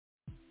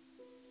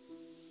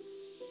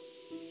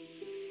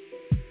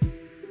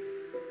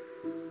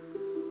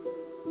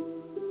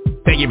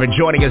Thank you for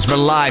joining us for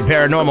live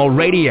paranormal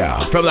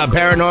radio. From the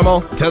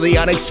paranormal to the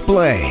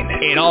unexplained,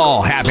 it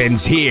all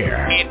happens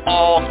here. It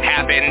all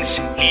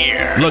happens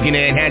here. Looking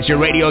to enhance your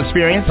radio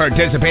experience?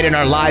 Participate in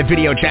our live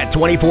video chat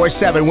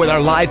 24/7 with our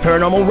live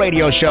paranormal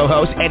radio show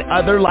hosts and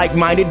other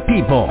like-minded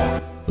people.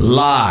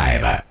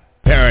 Live.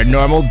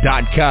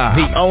 Paranormal.com,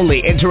 the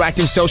only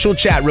interactive social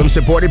chat room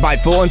supported by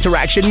Full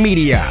Interaction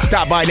Media.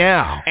 Stop by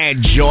now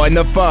and join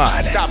the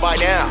fun.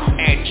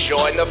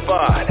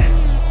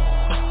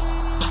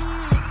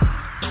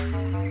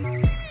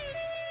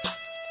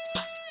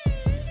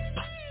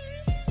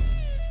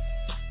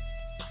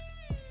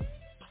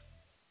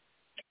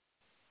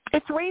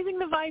 It's Raising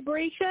the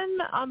Vibration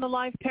on the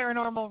Live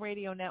Paranormal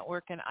Radio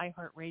Network and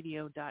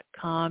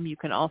iHeartRadio.com. You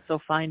can also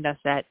find us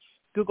at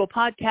Google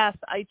Podcasts,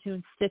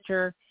 iTunes,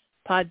 Stitcher,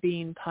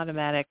 Podbean,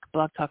 Podomatic,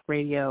 Blog Talk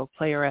Radio,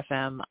 Player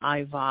FM,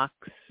 iVox,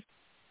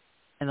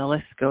 and the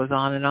list goes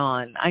on and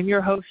on. I'm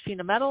your host,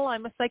 Sheena Metal.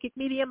 I'm a psychic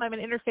medium. I'm an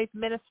interfaith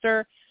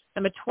minister.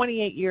 I'm a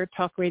 28-year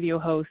talk radio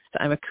host.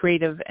 I'm a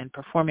creative and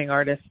performing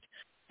artist,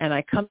 and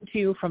I come to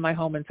you from my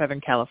home in Southern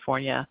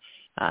California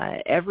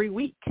every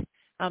week.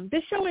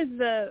 This show is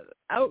the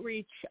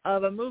outreach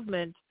of a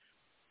movement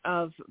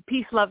of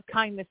peace, love,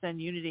 kindness,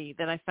 and unity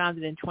that I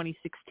founded in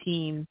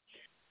 2016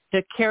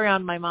 to carry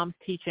on my mom's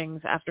teachings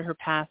after her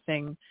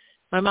passing.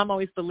 My mom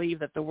always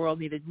believed that the world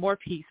needed more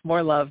peace,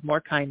 more love,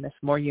 more kindness,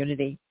 more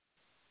unity,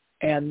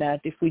 and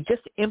that if we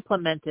just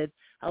implemented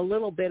a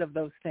little bit of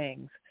those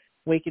things,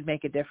 we could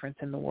make a difference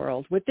in the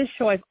world. With this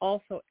show, I've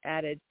also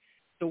added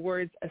the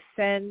words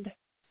ascend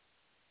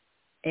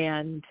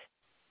and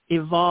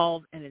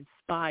evolve and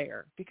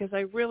inspire, because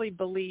I really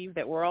believe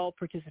that we're all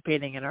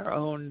participating in our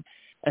own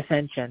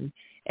ascension,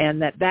 and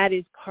that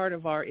is part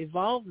of our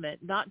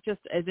evolvement, not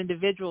just as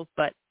individuals,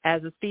 but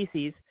as a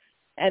species,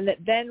 and that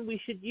then we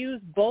should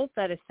use both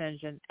that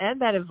ascension and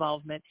that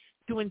evolvement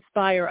to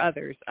inspire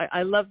others.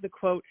 I love the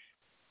quote,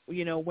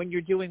 when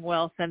you're doing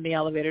well, send the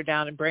elevator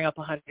down and bring up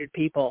 100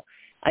 people.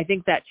 I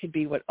think that should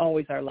be what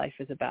always our life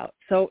is about.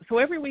 So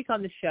every week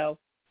on the show,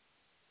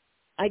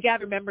 I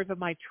gather members of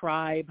my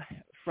tribe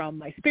from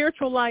my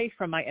spiritual life,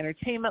 from my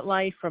entertainment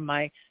life, from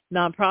my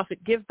nonprofit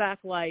give back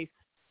life,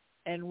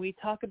 and we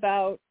talk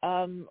about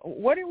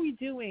what are we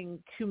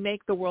doing to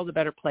make the world a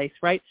better place,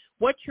 right?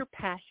 What's your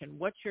passion?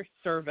 What's your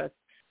service?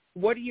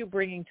 What are you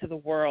bringing to the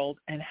world,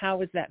 and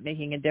how is that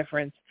making a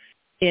difference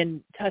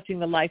in touching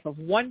the life of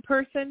one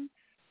person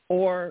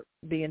or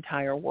the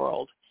entire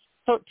world?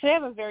 So today I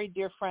have a very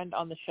dear friend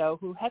on the show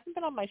who hasn't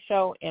been on my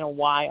show in a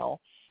while,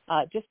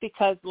 just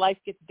because life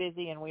gets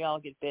busy and we all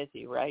get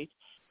busy, right?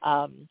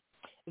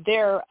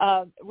 They're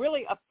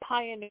really a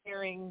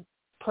pioneering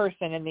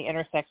person in the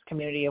intersex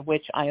community, of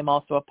which I am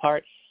also a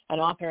part, an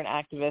author, an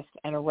activist,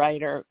 and a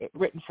writer,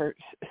 written for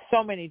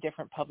so many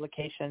different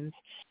publications,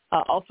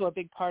 also a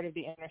big part of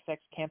the intersex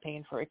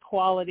campaign for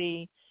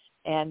equality,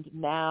 and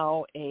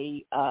now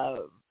a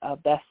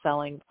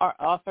best-selling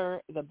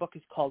author. The book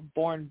is called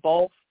Born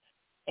Both,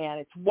 and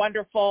it's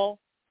wonderful,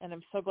 and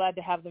I'm so glad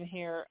to have them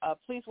here.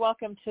 Please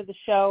welcome to the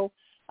show,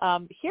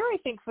 here I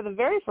think for the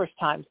very first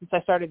time since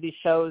I started these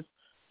shows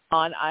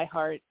on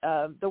iHeart,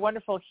 the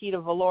wonderful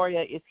Hida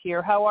Viloria is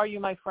here. How are you,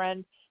 my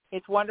friend?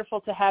 It's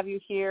wonderful to have you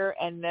here,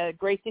 and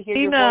great to hear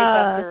your voice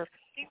after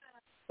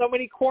so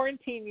many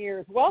quarantine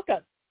years.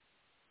 Welcome.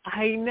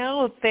 I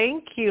know.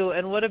 Thank you.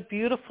 And what a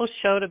beautiful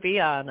show to be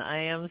on. I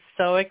am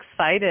so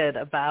excited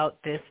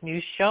about this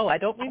new show. I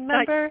don't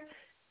remember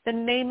the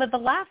name of the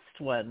last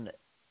one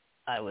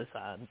I was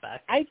on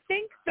back. I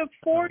think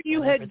before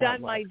you had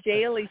done my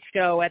daily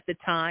show at the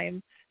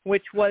time,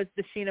 which was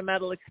the Sheena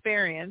Metal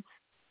Experience,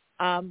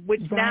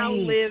 which now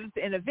lives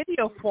in a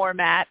video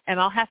format, and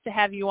I'll have to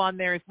have you on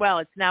there as well.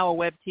 It's now a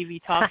web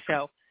TV talk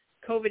show.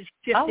 COVID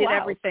shifted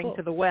everything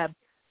to the web.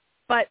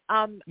 But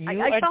I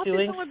thought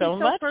this one would be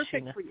so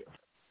perfect for you.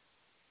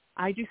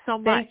 I do so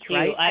much,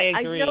 right? I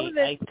agree. I know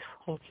that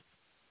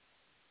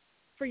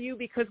for you,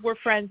 because we're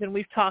friends and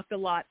we've talked a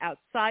lot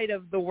outside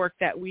of the work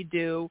that we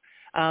do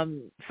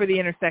for the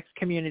intersex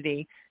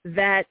community,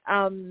 that,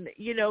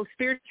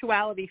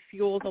 spirituality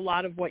fuels a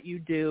lot of what you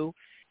do.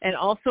 And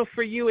also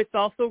for you, it's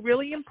also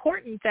really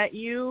important that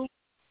you're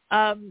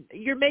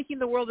making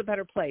the world a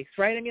better place,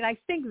 right? I mean, I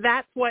think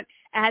that's what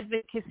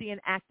advocacy and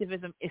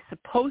activism is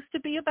supposed to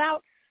be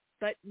about,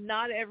 but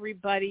not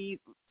everybody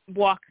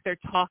walks their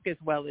talk as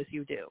well as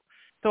you do.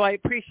 So I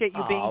appreciate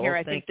you being here.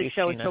 I think the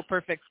show is so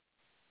perfect.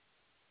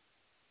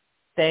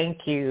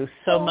 Thank you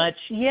so much.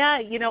 Yeah,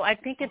 I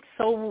think it's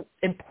so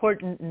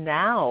important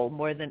now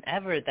more than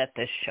ever that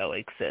this show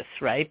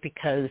exists, right?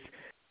 Because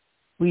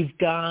we've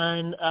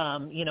gone,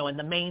 in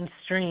the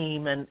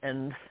mainstream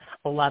and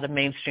a lot of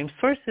mainstream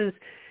sources,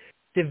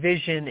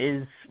 division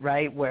is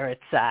right where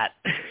it's at.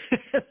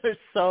 There's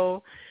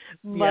so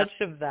much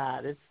of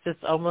that. It's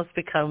just almost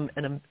become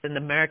an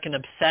American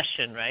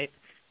obsession, right?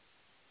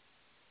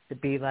 To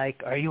be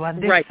like, are you on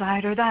this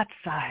side or that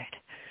side?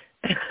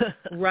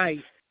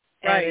 Right.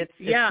 And it's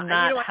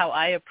not how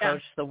I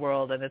approach the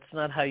world, and it's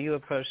not how you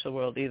approach the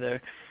world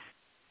either.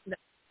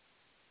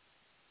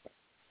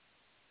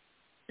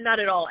 Not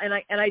at all. And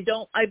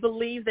I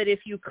believe that if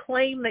you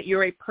claim that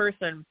you're a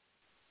person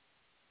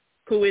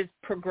who is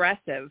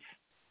progressive,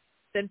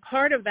 then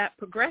part of that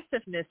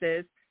progressiveness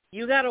is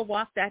you got to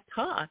walk that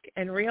talk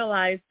and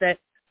realize that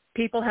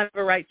people have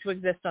a right to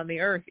exist on the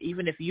earth,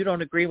 even if you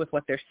don't agree with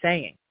what they're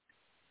saying.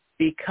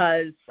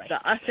 Because the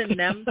us and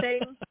them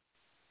thing,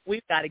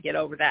 we've got to get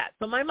over that.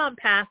 So my mom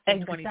passed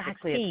in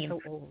 2016.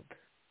 It's so old.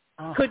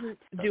 Oh, couldn't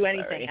do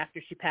anything sorry.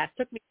 after she passed.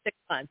 Took me 6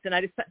 months, and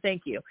I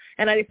thank you.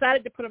 And I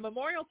decided to put a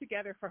memorial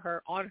together for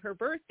her on her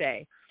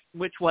birthday,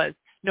 which was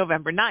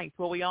November 9th.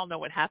 Well, we all know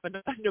what happened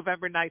on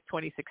November 9th,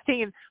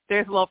 2016.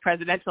 There's a little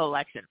presidential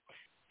election.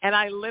 And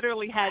I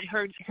literally had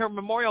her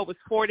memorial was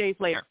 4 days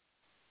later.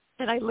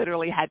 And I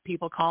literally had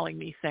people calling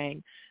me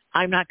saying,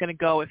 I'm not going to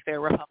go if there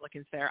are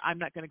Republicans there. I'm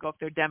not going to go if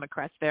there are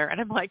Democrats there.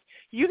 And I'm like,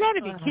 you got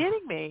to be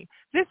kidding me.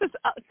 This is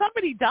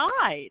somebody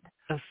died.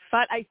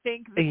 But I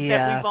think that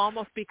we've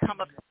almost become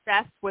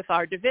obsessed with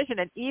our division,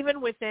 and even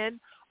within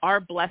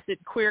our blessed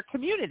queer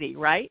community,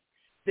 right?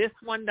 This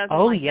one doesn't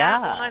like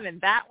that one,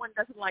 and that one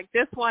doesn't like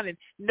this one, and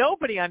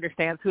nobody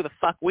understands who the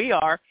fuck we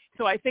are.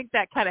 So I think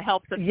that kind of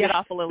helps us get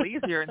off a little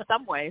easier in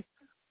some ways.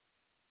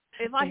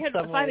 If I had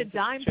a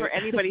dime for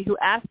anybody who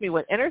asked me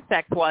what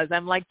intersex was,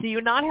 I'm like, do you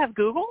not have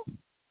Google?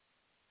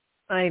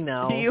 I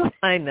know. Do you?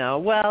 I know.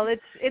 Well,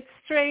 it's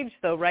strange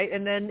though, right?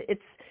 And then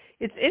it's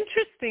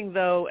interesting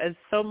though, as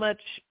so much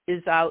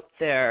is out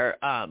there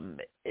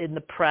in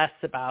the press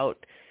about,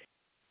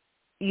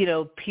 you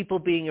know, people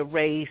being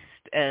erased,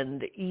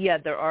 and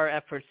there are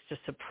efforts to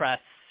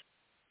suppress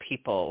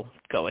people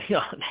going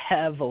on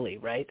heavily,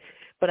 right?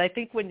 But I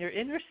think when you're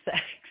intersex,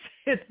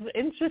 it's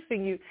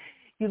interesting.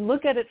 You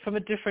look at it from a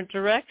different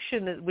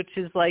direction, which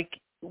is like,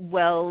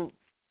 well,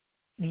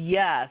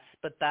 yes,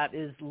 but that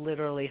is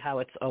literally how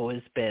it's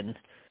always been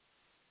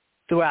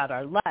throughout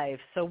our life.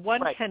 So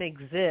one can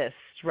exist,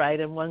 right,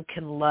 and one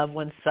can love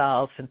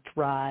oneself and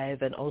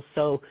thrive and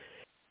also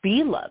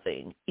be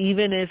loving,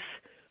 even if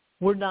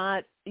we're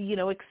not, you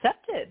know,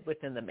 accepted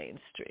within the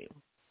mainstream.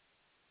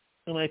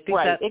 And I think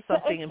that's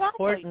something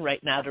important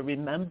right now to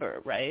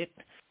remember, right?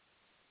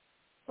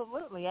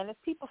 Absolutely. And if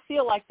people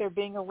feel like they're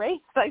being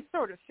erased, I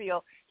sort of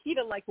feel,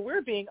 Hida, like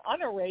we're being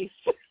unerased.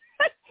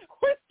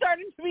 We're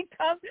starting to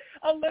become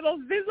a little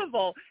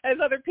visible as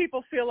other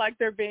people feel like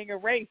they're being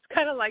erased.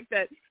 Kind of like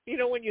that, you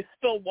know, when you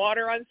spill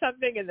water on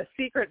something and the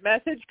secret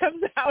message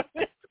comes out.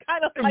 It's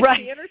kind of like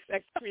the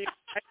intersex community.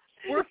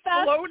 We're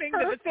floating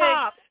to the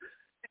top.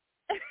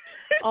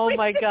 Oh,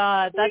 my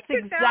God. That's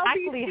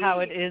exactly how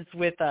it is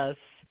with us.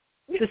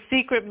 The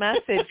secret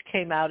message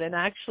came out, and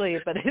actually,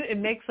 but it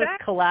makes us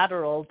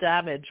collateral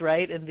damage,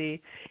 right, in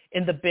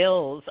the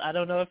bills. I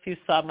don't know if you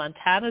saw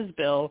Montana's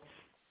bill.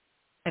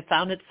 I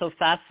found it so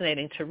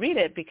fascinating to read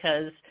it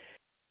because,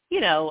 you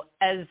know,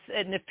 and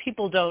if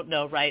people don't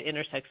know, right,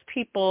 intersex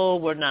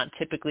people, we're not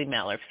typically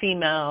male or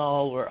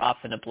female. We're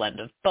often a blend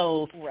of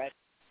both. Right.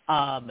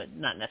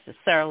 Not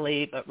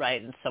necessarily, but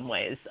right, in some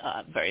ways,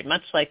 very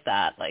much like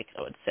that. Like,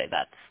 I would say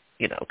that's,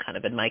 you know, kind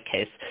of in my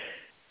case.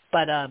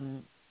 But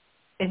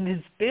in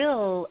this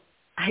bill,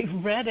 I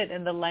read it,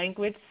 and the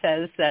language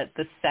says that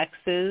the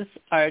sexes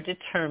are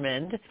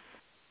determined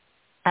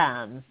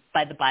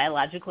by the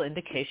biological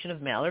indication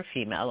of male or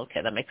female.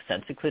 Okay, that makes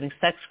sense, including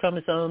sex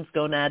chromosomes,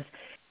 gonads,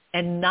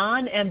 and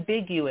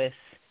non-ambiguous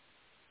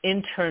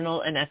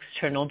internal and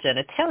external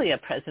genitalia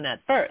present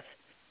at birth.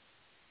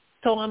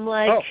 So I'm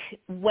like,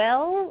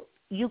 well,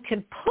 you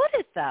can put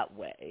it that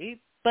way,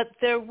 but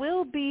there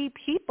will be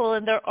people,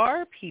 and there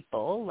are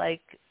people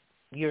like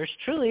yours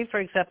truly, for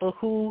example,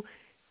 who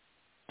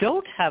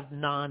don't have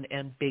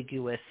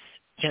non-ambiguous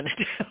genitalia.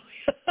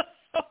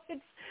 So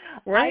it's,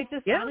 I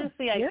just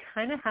honestly, I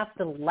kind of have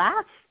to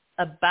laugh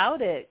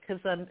about it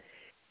because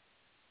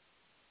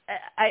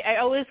I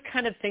always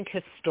kind of think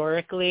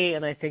historically,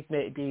 and I think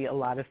maybe a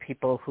lot of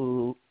people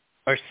who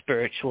are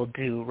spiritual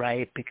do,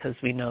 right? Because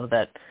we know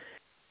that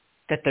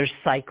there's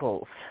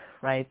cycles,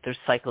 right? There's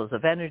cycles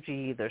of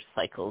energy, there's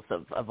cycles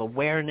of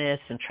awareness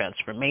and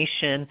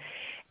transformation,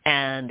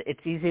 and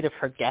it's easy to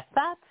forget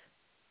that,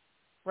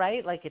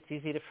 right? Like it's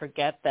easy to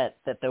forget that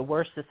there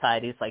were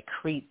societies like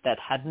Crete that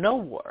had no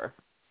war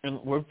and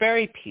were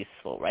very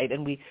peaceful, right?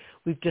 And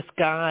we've just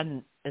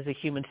gone as a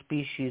human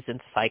species in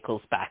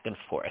cycles back and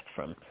forth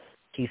from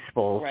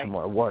peaceful to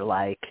more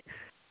warlike,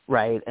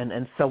 right?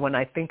 And so when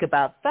I think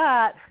about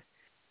that,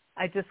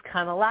 I just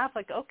kind of laugh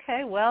like,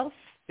 okay, well,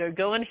 they're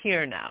going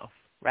here now,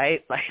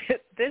 right? Like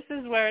this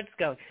is where it's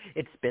going.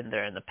 It's been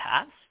there in the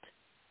past,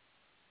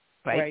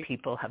 right?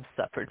 People have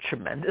suffered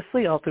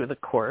tremendously all through the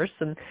course,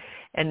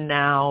 and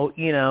now,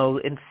 you know,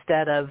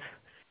 instead of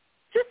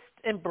just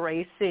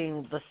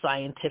embracing the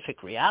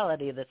scientific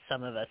reality that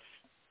some of us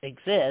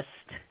exist,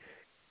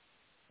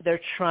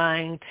 they're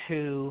trying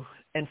to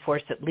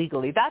enforce it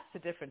legally. That's the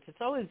difference.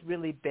 It's always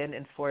really been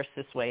enforced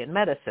this way in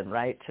medicine,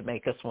 right? To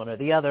make us one or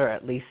the other, or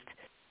at least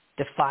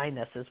define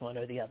us as one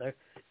or the other.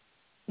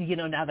 You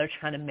know, now they're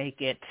trying to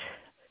make it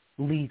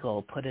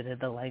legal, put it in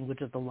the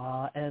language of the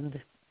law. And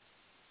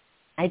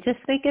I just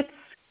think it's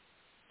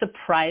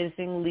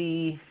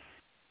surprisingly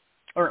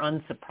or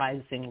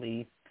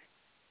unsurprisingly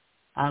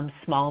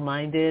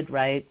small-minded,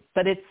 right?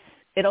 But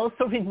it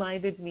also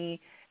reminded me,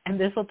 and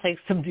this will take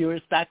some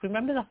viewers back.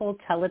 Remember the whole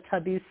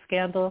Teletubbies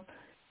scandal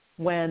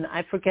when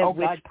I forget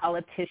which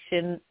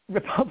politician,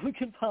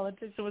 Republican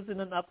politician, was in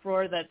an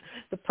uproar that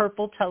the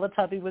purple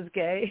Teletubby was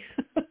gay?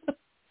 Do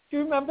you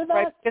remember that?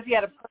 Right, because he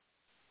had a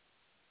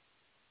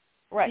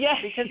right.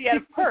 Yeah. Because he had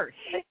a purse,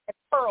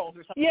 pearls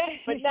or something. Yeah,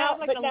 but now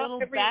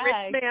every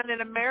bag. rich man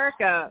in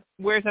America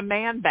wears a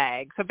man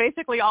bag. So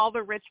basically, all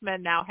the rich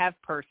men now have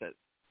purses.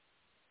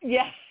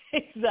 Yeah,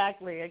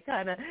 exactly.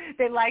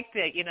 They liked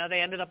it.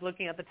 They ended up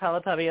looking at the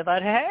Teletubby and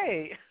thought,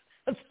 hey.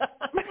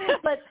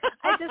 But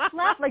I just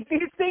laughed, like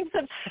these things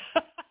have,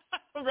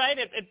 right,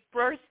 it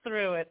burst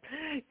through it.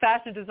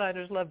 Fashion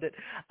designers loved it.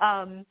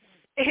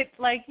 It's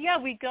like, yeah,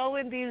 we go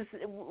in these,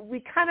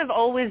 we kind of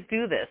always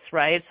do this,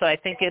 right? So I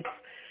think it's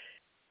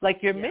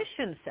like your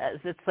mission says,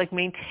 it's like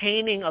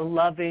maintaining a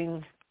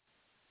loving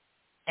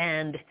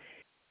and,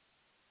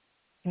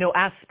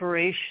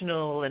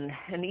 aspirational and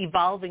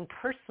evolving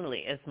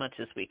personally as much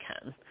as we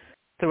can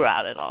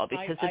throughout it all,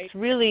 because it's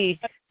really...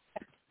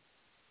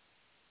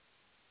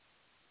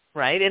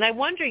 Right. And I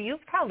wonder,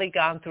 you've probably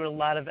gone through a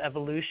lot of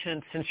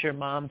evolution since your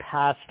mom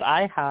passed.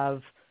 I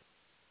have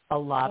a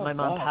lot. My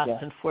mom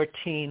passed in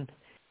 2014.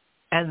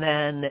 And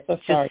then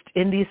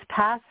in these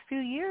past few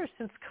years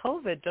since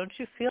COVID, don't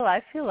you feel?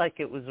 I feel like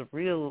it was a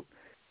real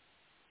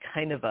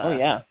kind of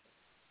the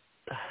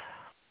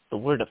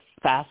word of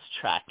fast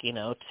track,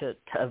 to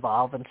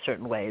evolve in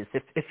certain ways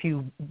if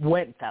you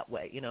went that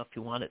way, if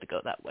you wanted to go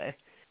that way.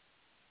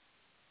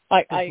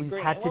 I agree.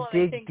 We've had to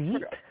dig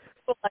deep.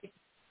 Like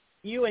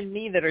you and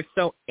me that are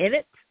so in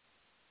it,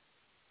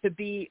 to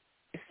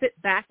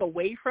sit back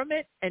away from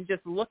it and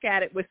just look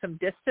at it with some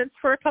distance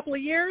for a couple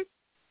of years,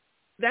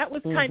 that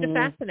was kind of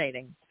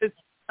fascinating.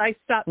 I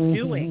stopped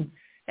doing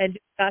and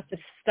got to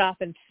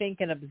stop and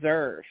think and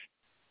observe.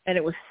 And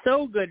it was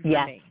so good for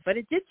me. But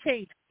it did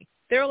change me.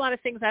 There are a lot of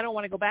things I don't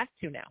want to go back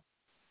to now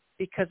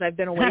because I've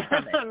been away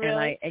from it.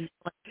 Really? And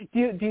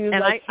do you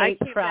hate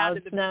crowds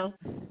now?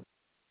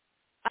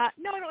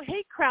 No, I don't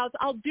hate crowds.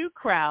 I'll do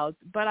crowds,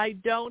 but I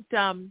don't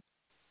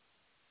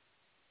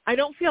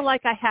feel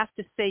like I have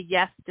to say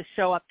yes to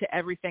show up to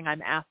everything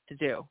I'm asked to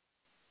do.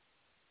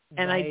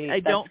 And I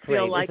don't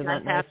feel like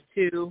I have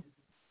to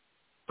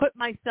put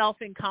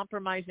myself in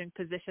compromising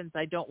positions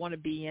I don't want to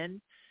be in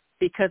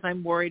because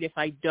I'm worried if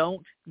I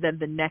don't, then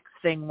the next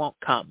thing won't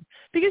come.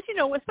 Because,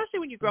 especially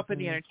when you grow up in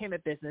the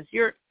entertainment business,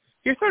 you're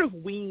sort of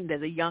weaned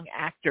as a young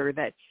actor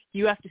that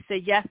you have to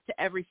say yes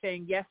to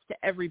everything, yes to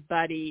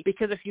everybody,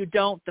 because if you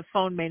don't, the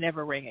phone may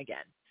never ring again.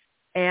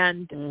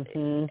 And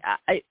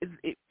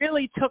it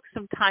really took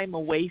some time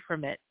away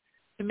from it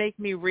to make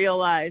me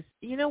realize,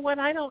 you know what,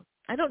 I don't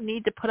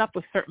need to put up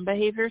with certain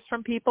behaviors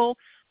from people,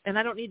 and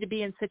I don't need to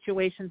be in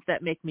situations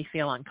that make me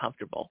feel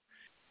uncomfortable.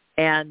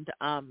 And,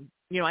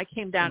 I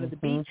came down to the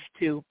beach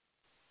to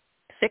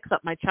fix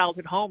up my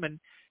childhood home and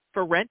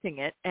for renting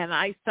it, and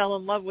I fell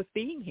in love with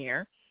being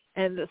here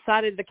and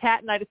decided the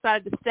cat and I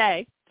decided to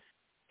stay.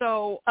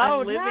 So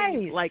I'm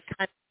living like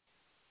kind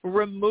of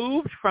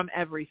removed from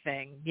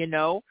everything,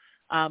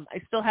 I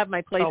still have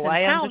my place in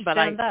town, but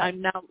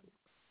I'm now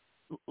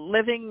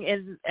living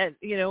in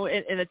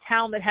a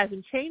town that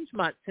hasn't changed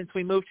much since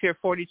we moved here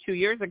 42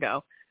 years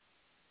ago.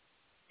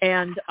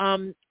 And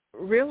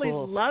really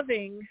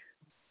loving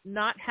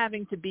not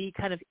having to be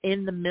kind of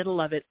in the middle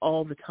of it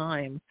all the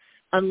time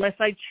unless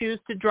I choose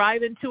to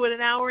drive into it an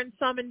hour and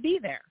some and be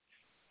there.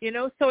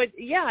 So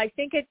I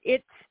think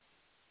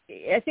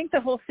I think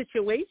the whole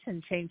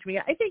situation changed me.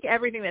 I think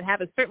everything that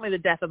happened, certainly the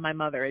death of my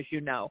mother, as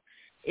you know,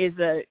 is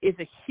a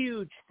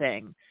huge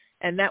thing.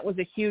 And that was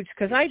a huge,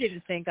 because I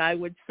didn't think I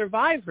would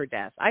survive her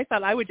death. I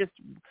thought I would just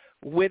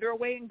wither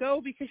away and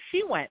go because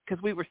she went,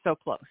 because we were so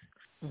close.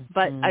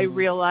 But I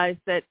realized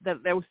that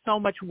there was so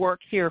much work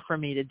here for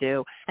me to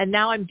do. And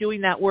now I'm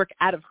doing that work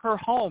out of her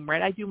home,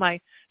 right? I do my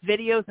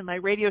videos and my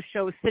radio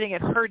shows sitting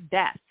at her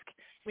desk.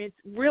 I mean,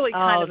 it's really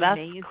kind of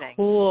amazing.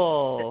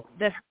 Cool.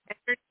 That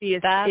her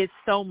energy is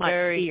so much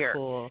here.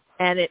 Cool.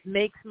 And it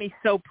makes me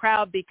so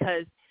proud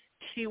because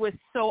she was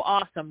so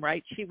awesome,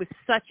 right? She was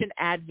such an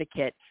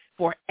advocate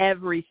for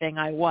everything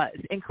I was,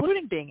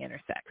 including being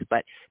intersex,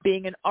 but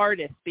being an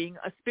artist, being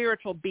a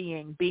spiritual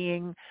being,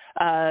 being,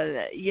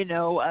 a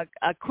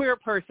queer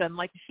person.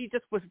 Like, she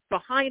just was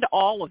behind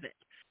all of it.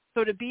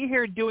 So to be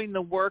here doing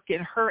the work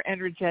in her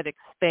energetic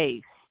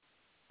space,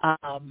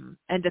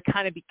 and to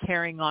kind of be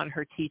carrying on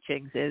her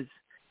teachings is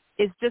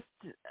just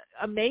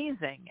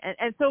amazing.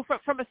 And so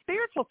from a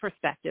spiritual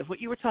perspective, what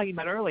you were talking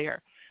about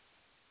earlier,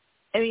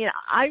 I mean,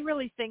 I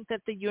really think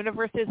that the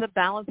universe is a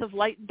balance of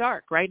light and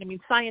dark, right? I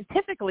mean,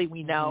 scientifically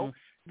we know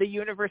the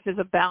universe is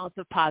a balance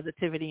of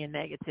positivity and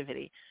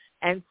negativity.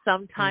 And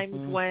sometimes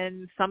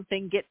when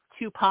something gets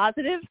too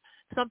positive,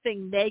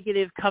 something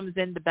negative comes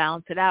in to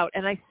balance it out.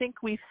 And I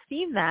think we've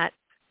seen that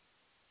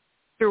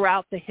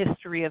throughout the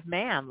history of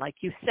man, like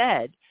you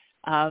said,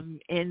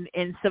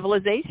 in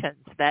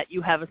civilizations, that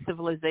you have a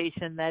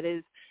civilization that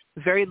is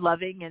very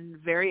loving and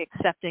very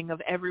accepting of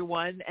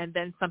everyone, and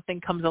then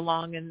something comes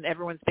along and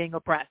everyone's being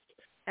oppressed.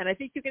 And I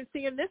think you can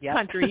see in this Yep.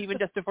 country, even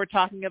just if we're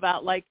talking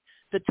about like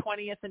the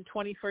 20th and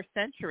 21st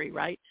century,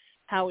 right,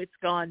 how it's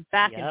gone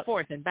back and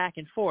forth and back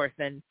and forth.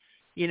 And,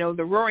 you know,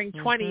 the Roaring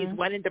 20s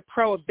went into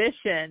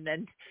Prohibition,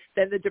 and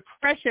then the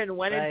Depression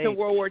went into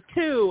World War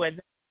II.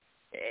 And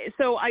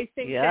so I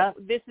think that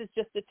this is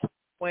just a time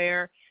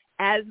where,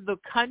 as the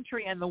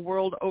country and the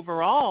world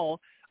overall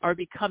are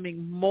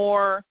becoming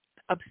more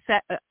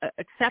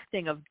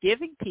accepting of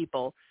giving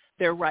people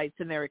their rights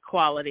and their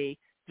equality,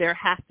 there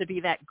has to be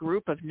that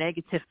group of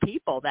negative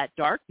people, that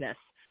darkness,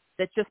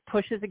 that just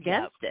pushes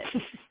against it.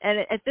 And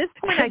at this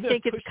point, I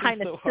think it's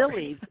kind of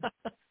silly.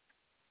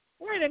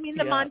 Right. I mean,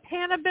 the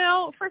Montana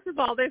bill, first of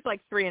all, there's like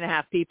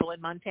 3.5 people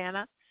in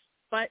Montana.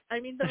 But, I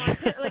mean, the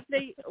Montana,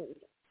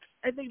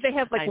 I think they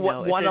have like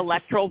one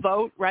electoral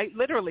vote, right?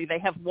 Literally, they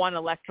have one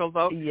electoral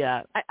vote.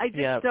 Yeah. I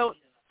just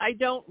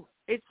don't,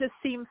 it just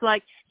seems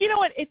like, you know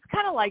what, it's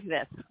kind of like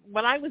this.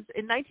 When I was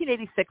in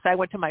 1986, I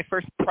went to my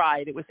first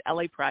Pride. It was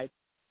LA Pride.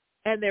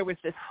 And there was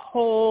this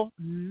whole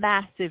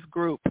massive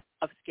group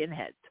of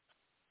skinheads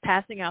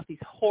passing out these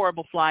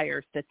horrible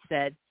flyers that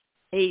said,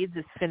 AIDS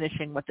is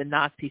finishing what the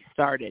Nazis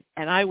started.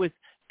 And I was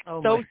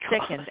so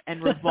sickened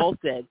and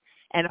revolted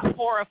and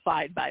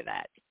horrified by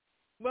that.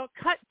 Well,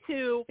 cut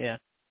to 10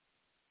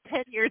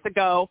 years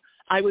ago,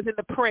 I was in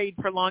the parade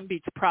for Long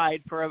Beach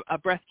Pride for a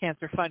breast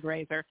cancer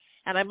fundraiser.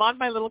 And I'm on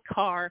my little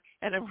car,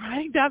 and I'm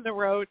riding down the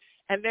road,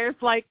 and there's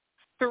like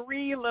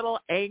 3 little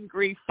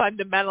angry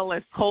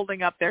fundamentalists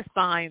holding up their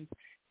signs.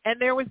 And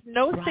there was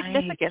no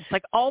significance.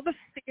 Like all the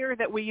fear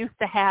that we used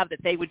to have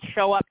that they would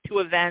show up to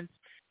events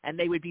and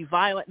they would be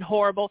violent and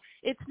horrible.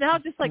 It's now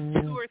just like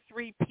 2 or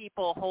 3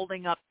 people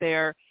holding up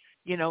their,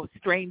 you know,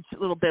 strange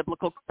little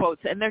biblical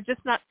quotes, and they're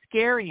just not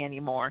scary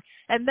anymore.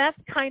 And that's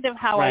kind of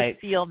how I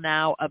feel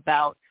now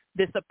about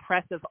this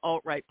oppressive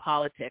alt-right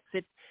politics.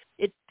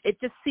 It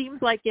just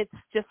seems like it's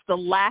just the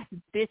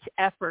last-ditch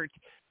effort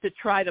to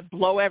try to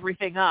blow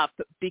everything up,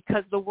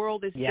 because the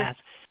world is just,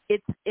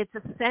 it's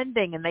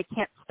ascending and they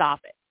can't stop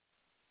it.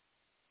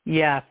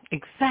 Yeah,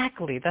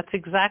 exactly. That's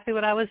exactly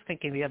what I was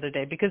thinking the other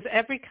day, because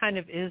every kind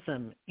of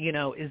ism, you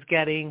know, is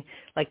getting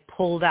like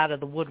pulled out of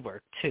the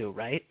woodwork too,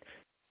 right?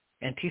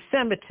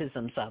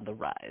 Anti-Semitism's on the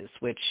rise,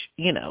 which,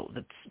 you know,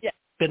 that's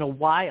been a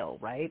while,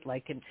 right?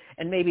 Like,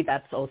 and maybe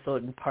that's also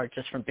in part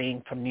just from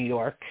being from New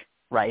York,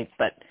 right?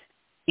 But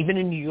even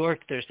in New York,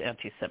 there's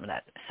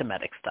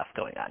anti-Semitic stuff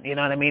going on, you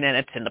know what I mean? And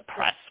it's in the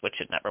press, which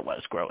it never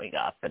was growing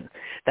up. And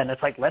then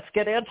it's like, let's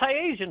get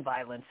anti-Asian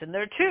violence in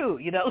there too,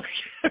 you know?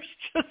 There's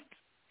just,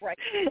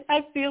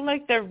 I feel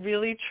like they're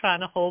really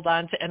trying to hold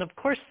on to, and of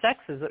course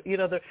sexism, you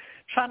know, they're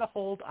trying to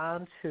hold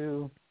on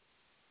to,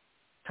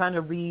 trying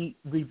to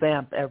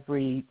revamp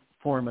every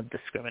form of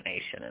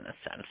discrimination in a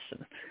sense,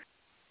 and,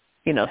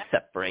 you know,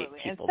 separate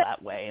people that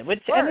way. And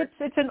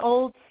it's an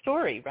old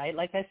story, right?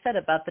 Like I said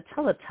about the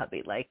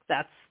Teletubby, like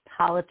that's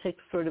politics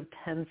sort of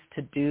tends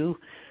to do,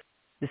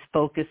 is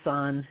focus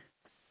on,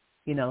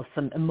 you know,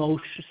 some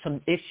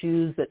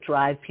issues that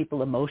drive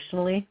people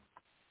emotionally,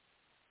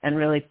 and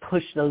really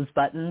push those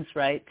buttons,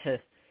 right, to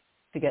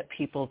get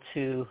people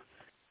to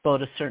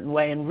vote a certain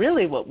way. And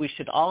really what we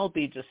should all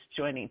be just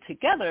joining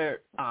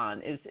together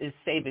on is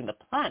saving the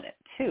planet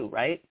too,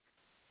 right?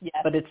 Yeah.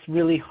 But it's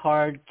really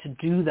hard to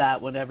do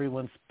that when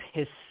everyone's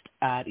pissed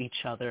at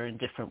each other in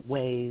different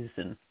ways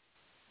and,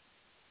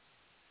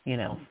 you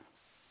know,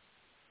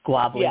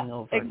 squabbling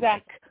over.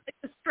 Exactly. It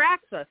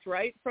distracts us,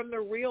 right, from the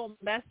real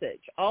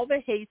message. All the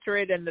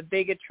hatred and the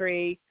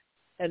bigotry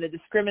and the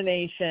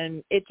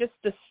discrimination, it just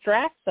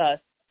distracts us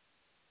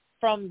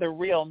from the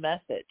real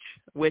message,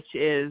 which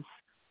is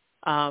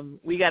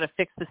we got to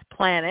fix this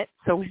planet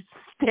so it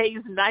stays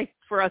nice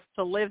for us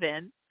to live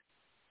in,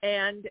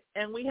 and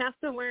we have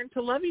to learn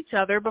to love each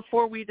other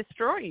before we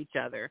destroy each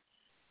other.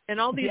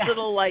 And all these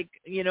little, like,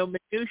 you know,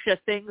 minutia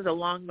things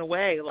along the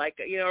way, like,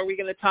 you know, are we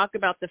going to talk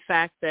about the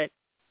fact that,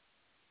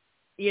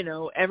 you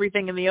know,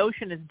 everything in the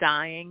ocean is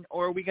dying,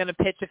 or are we going to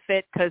pitch a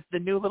fit because the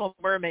new Little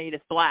Mermaid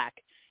is black?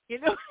 You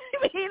know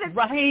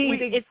what I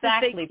mean?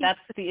 Exactly. That's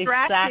the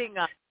distracting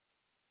us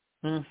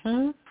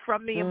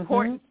from the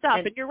important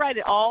stuff. And you're right.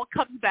 It all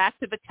comes back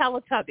to the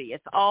Teletubby.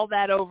 It's all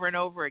that over and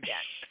over again.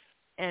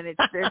 And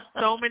there's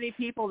so many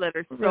people that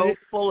are so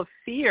full of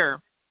fear.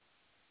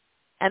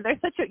 And there's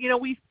such a, you know,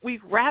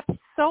 we've wrapped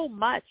so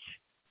much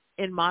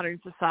in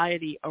modern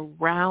society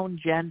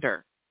around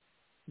gender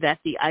that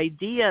the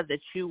idea that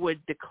you would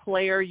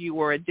declare you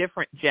were a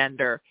different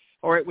gender,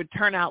 or it would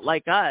turn out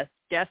like us,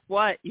 guess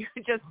what? You're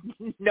just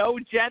no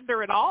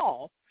gender at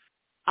all,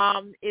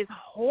 is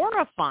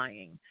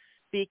horrifying,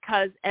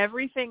 because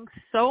everything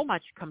so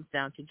much comes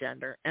down to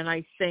gender. And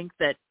I think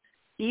that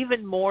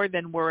even more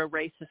than we're a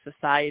racist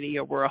society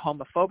or we're a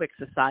homophobic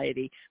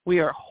society, we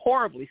are a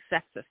horribly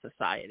sexist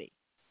society.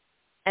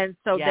 And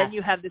so then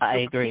you have this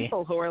group of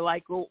people who are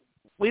like, well,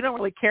 we don't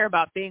really care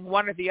about being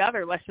one or the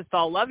other. Let's just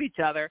all love each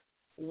other.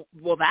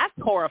 Well, that's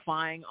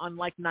horrifying on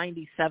like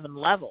 97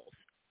 levels.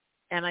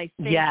 And I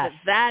think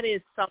that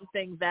is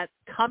something that's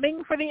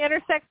coming for the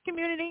intersex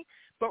community,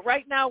 But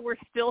right now we're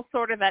still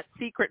sort of that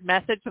secret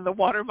message of the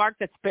watermark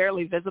that's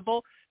barely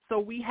visible. So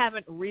we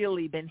haven't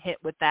really been hit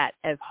with that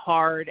as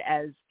hard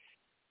as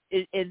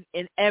in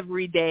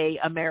everyday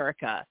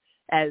America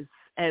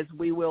as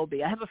we will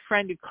be. I have a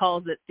friend who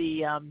calls it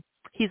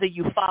he's a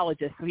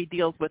ufologist, so he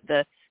deals with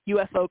the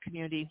UFO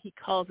community. He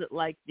calls it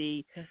like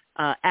the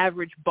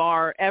average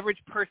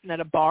person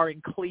at a bar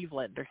in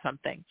Cleveland or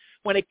something.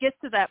 When it gets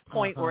to that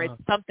point where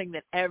it's something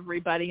that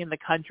everybody in the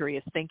country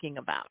is thinking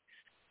about.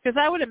 Because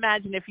I would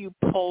imagine if you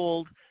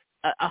polled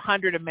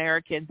 100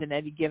 Americans in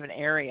any given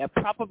area,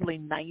 probably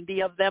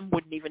 90 of them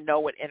wouldn't even know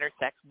what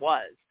intersex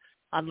was,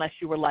 unless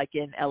you were like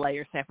in LA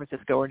or San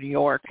Francisco or New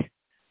York,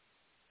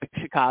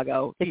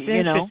 Chicago. It's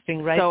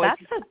interesting, right? So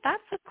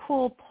that's a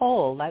cool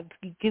poll. That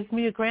gives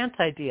me a grant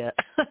idea.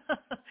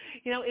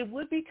 It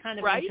would be kind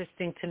of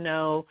interesting to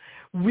know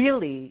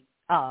really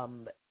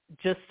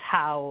just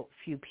how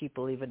few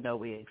people even know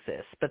we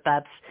exist. But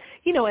that's,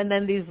 and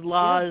then these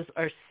laws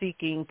are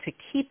seeking to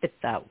keep it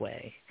that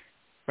way.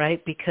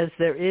 Right? Because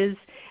there is,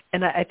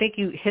 and I think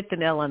you hit the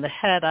nail on the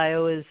head. I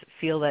always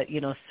feel that,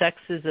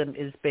 sexism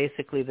is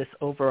basically this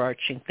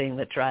overarching thing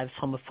that drives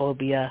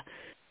homophobia,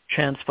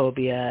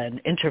 transphobia,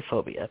 and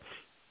interphobia,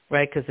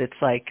 right? Because it's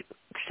like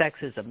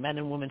sexism, men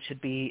and women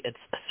should be a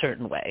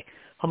certain way.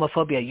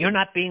 Homophobia, you're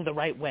not being the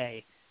right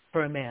way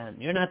for a man.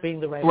 You're not being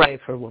the right way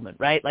for a woman,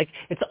 right? Like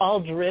it's all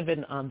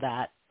driven on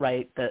that,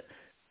 right?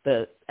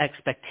 The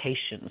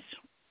expectations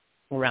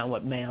around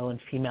what male and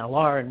female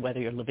are and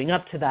whether you're living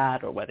up to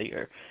that or whether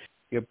you're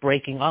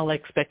breaking all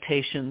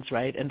expectations,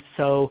 right? And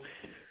so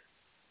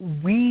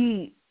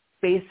we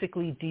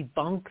basically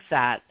debunk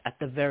that at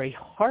the very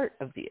heart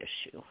of the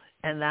issue.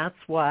 And that's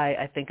why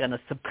I think on a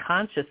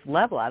subconscious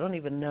level, I don't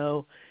even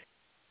know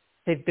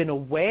they've been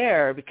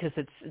aware because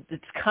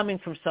it's coming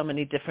from so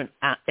many different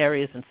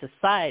areas in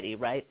society,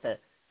 right?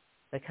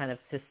 The kind of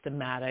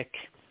systematic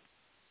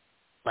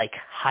like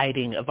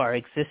hiding of our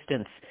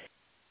existence.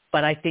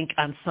 But I think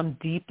on some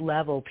deep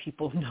level,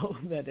 people know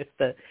that if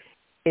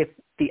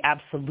the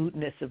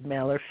absoluteness of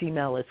male or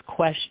female is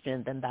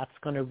questioned, then that's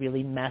going to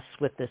really mess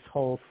with this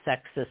whole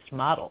sexist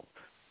model.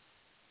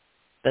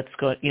 That's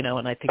good,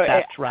 and I think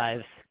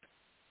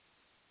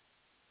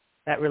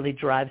that really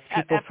drives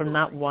people from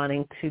not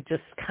wanting to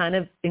just kind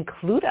of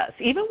include us,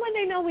 even when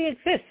they know we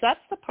exist.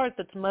 That's the part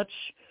that's much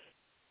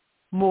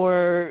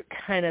more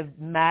kind of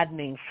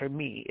maddening for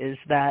me, is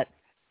that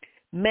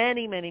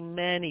many, many,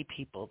 many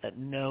people that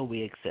know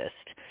we exist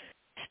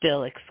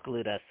still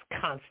exclude us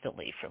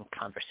constantly from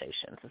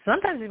conversations, and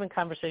sometimes even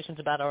conversations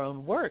about our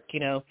own work.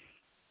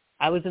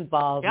 I was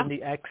involved in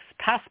the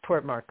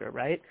ex-passport marker,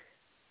 right?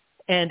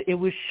 And it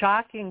was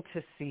shocking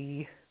to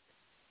see,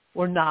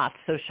 or not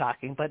so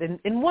shocking, but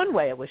in one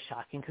way it was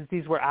shocking because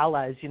these were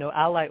allies,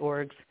 ally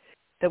orgs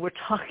that were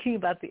talking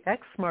about the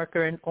X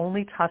marker and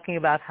only talking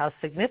about how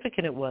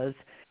significant it was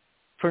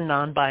for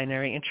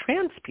non-binary and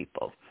trans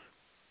people,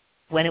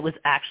 when it was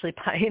actually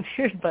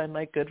pioneered by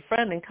my good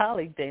friend and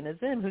colleague, Dana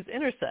Zim, who's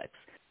intersex,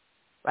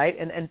 right?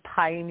 And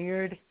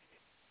pioneered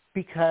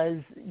because,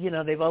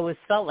 they've always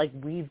felt like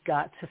we've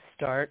got to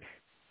start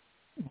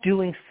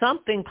doing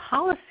something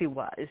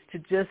policy-wise to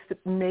just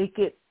make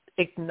it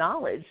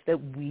acknowledge that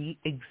we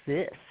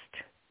exist,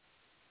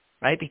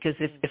 right? Because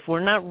if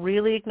we're not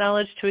really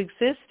acknowledged to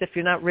exist, if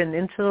you're not written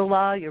into the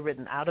law, you're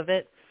written out of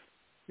it,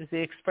 is the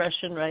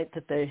expression, right,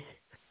 that they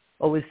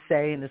always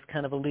say, and it's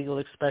kind of a legal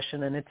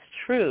expression, and it's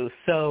true.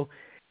 So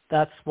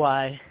that's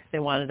why they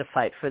wanted to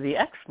fight for the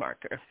X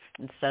marker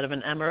instead of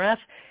an MRF.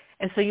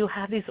 And so you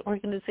have these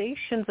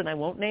organizations, and I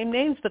won't name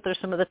names, but there's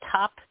some of the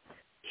top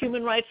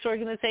human rights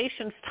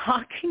organizations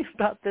talking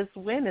about this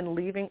win and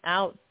leaving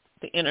out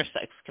the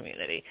intersex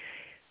community,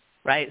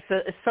 right?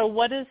 So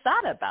what is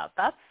that about?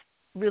 That's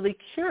really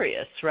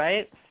curious,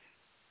 right?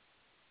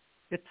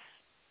 It's,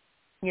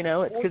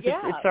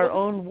 it's our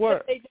own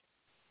work.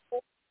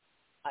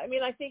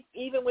 I think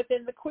even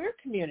within the queer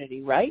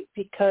community, right?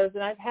 Because,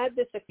 and I've had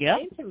this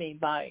explained to me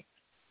by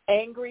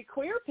angry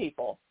queer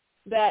people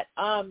that,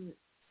 I'm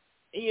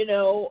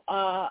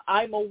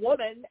a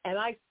woman and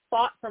I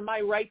fought for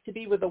my right to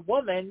be with a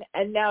woman,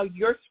 and now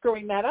you're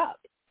screwing that up.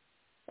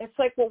 It's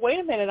like, well, wait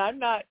a minute, I'm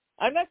not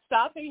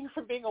stopping you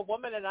from being a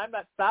woman, and I'm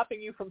not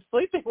stopping you from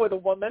sleeping with a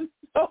woman.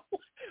 So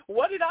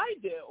what did I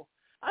do?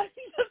 I'm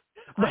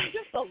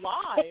just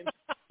alive.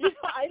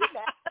 I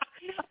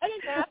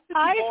didn't have to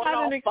be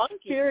born all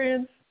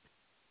funky.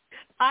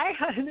 I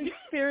had an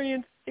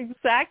experience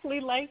exactly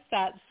like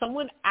that.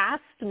 Someone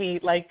asked me,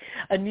 like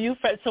a new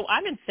friend. So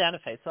I'm in Santa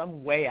Fe, so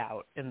I'm way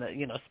out in the,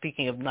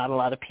 speaking of not a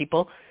lot of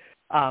people,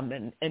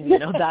 and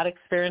that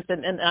experience,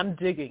 and I'm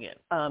digging it.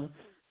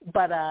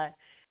 But I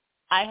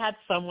had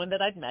someone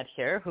that I'd met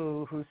here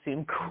who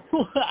seemed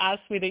cool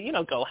asked me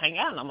to, go hang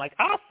out. And I'm like,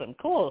 awesome,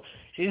 cool.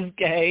 She's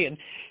gay, and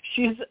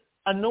she's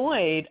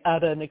annoyed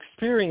at an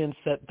experience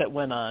that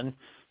went on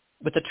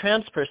with a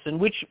trans person,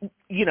 which,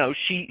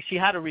 she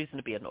had a reason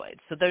to be annoyed.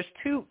 So there's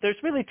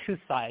really two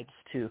sides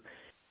to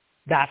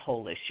that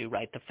whole issue,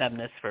 right? The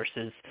feminists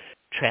versus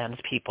trans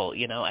people.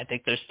 I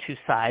think there's two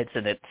sides,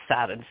 and it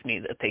saddens me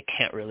that they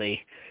can't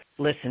really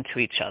listen to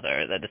each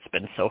other that it's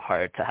been so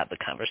hard to have the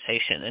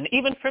conversation. And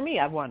even for me,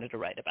 I've wanted to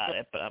write about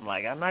it, but I'm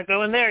like, I'm not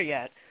going there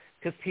yet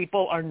because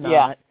people are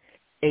not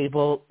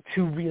able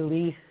to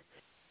really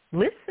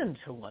listen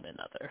to one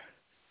another,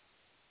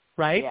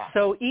 right? Yeah.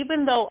 So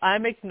even though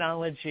I'm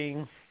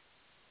acknowledging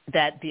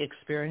that the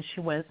experience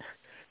she went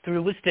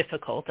through was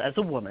difficult as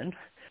a woman,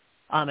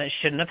 it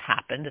shouldn't have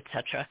happened,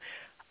 etc.,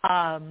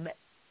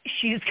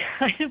 she's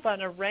kind of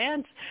on a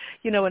rant,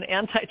 an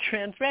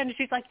anti-trans rant. And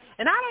she's like,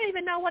 and I don't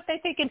even know what they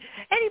think. And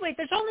anyway,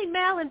 there's only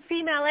male and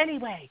female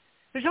anyway.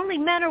 There's only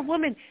men or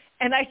women.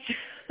 And I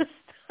just,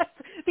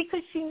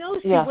 because she knows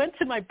she went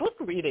to my book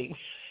reading.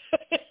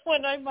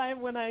 when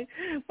my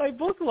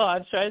book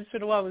launched, right? It's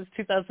been a while, it was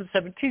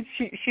 2017.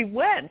 She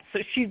went, so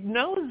she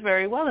knows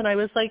very well. And I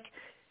was like,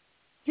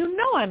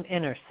 I'm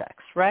intersex,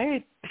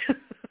 right?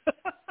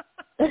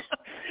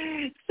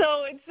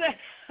 So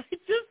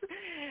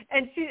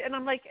and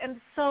I'm like, and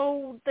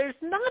so there's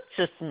not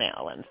just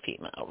male and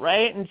female,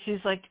 right? And she's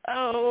like,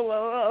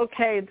 oh,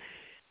 okay.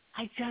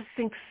 I just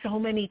think so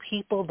many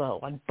people, though,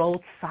 on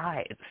both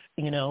sides,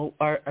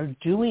 are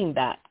doing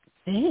that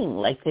thing.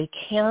 Like they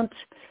can't.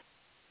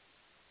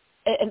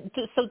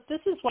 So this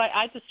is why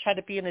I just try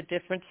to be in a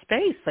different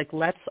space. Like,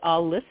 let's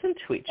all listen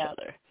to each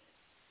other.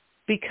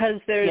 Because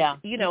there's,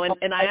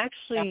 and I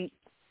actually,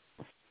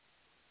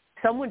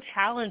 someone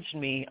challenged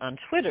me on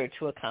Twitter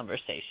to a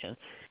conversation.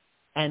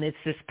 And it's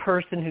this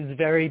person who's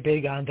very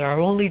big on there are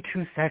only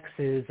two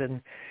sexes.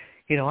 And,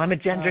 I'm a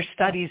gender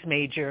studies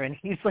major. And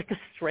he's like a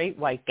straight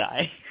white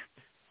guy.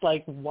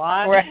 Like,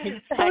 why?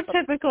 Right. So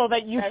typical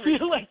that you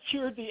feel like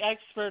you're the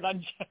expert on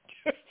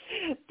gender.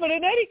 But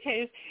in any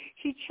case,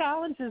 he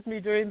challenges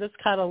me during this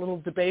kind of little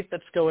debate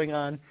that's going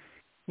on.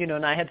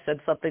 And I had said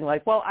something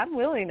like, well, I'm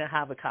willing to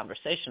have a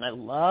conversation. I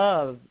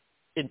love,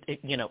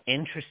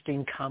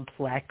 interesting,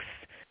 complex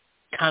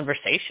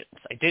conversations.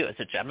 I do. As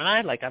a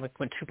Gemini, like I'm a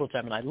quintuple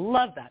Gemini. I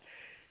love that.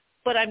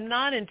 But I'm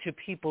not into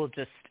people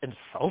just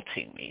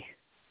insulting me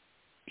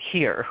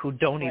here who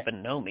don't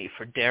even know me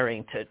for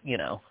daring to,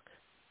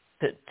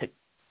 to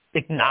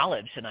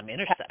acknowledge that I'm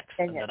intersex.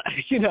 And that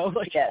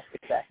yes,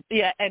 exactly.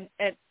 Yeah,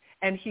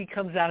 and he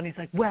comes out and he's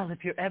like, well,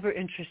 if you're ever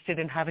interested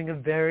in having a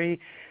very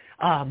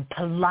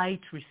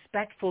polite,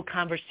 respectful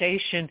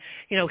conversation,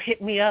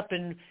 hit me up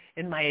in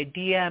my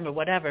DM or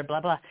whatever,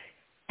 blah, blah.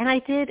 And I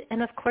did,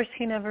 and of course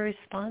he never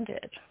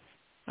responded,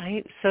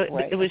 right? So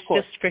it was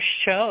just for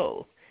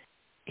show.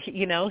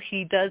 He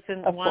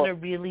doesn't want to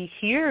really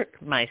hear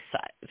my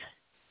side,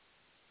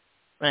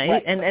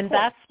 right? And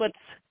that's what's,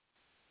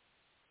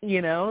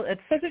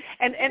 it's,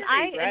 and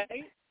I,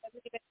 I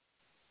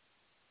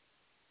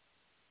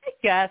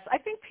guess, I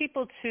think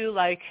people too,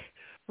 like,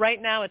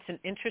 right now it's an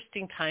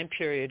interesting time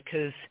period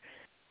because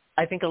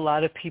I think a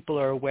lot of people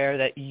are aware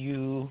that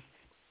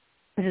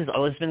this has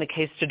always been the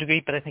case to a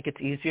degree, but I think it's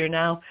easier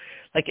now.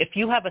 Like if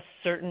you have a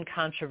certain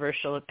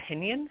controversial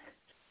opinion,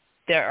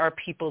 there are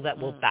people that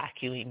will back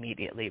you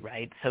immediately,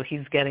 right? So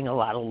he's getting a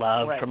lot of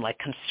love from like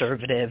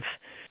conservative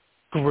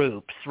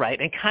groups, right?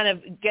 And kind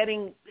of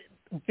getting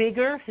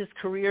bigger. His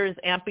career is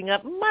amping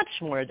up much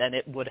more than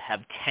it would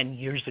have 10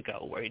 years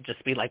ago where he'd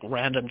just be like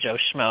random Joe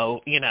Schmo,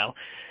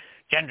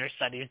 gender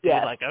studies,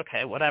 like,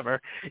 okay,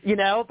 whatever,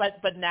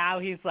 but now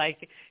he's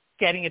like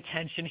getting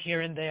attention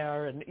here and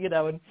there and,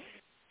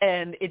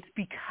 and it's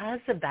because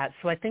of that.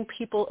 So I think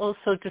people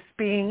also just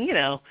being,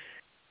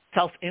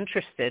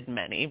 self-interested,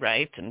 many,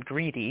 right, and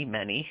greedy,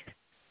 many,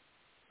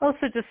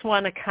 also just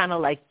want to kind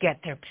of like get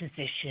their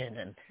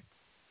position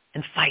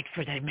and fight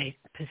for their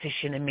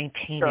position and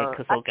maintain it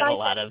because they'll get a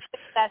lot of.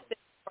 That's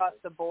across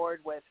the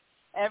board with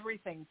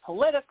everything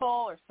political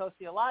or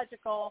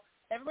sociological.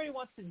 Everybody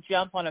wants to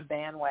jump on a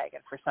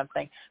bandwagon for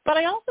something. But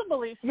I also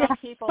believe some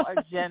people are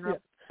generally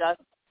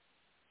just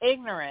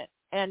ignorant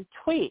and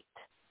tweaked.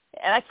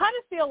 And I kind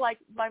of feel like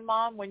my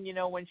mom,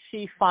 when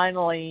she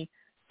finally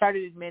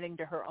started admitting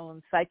to her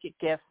own psychic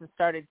gifts and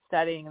started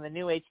studying in the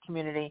New Age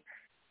community,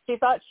 she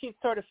thought she'd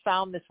sort of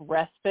found this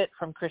respite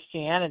from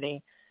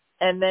Christianity.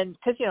 And then,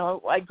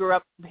 because, I grew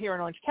up here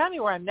in Orange County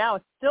where I'm now,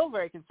 it's still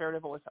very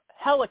conservative. It was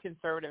hella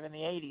conservative in the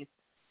 80s.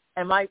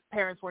 And my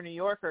parents were New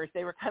Yorkers.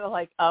 They were kind of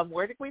like,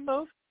 where did we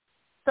move?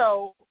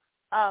 So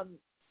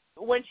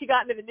when she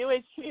got into the New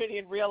Age community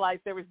and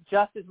realized there was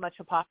just as much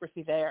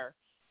hypocrisy there,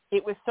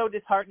 it was so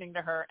disheartening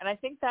to her. And I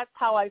think that's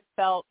how I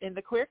felt in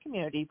the queer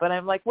community. But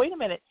I'm like, wait a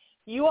minute.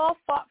 You all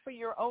fought for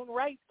your own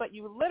rights, but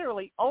you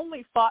literally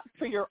only fought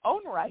for your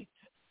own rights.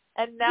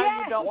 And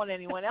now you don't want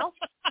anyone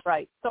else's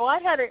rights. So I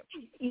had a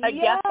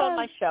guest on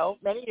my show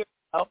many years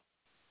ago,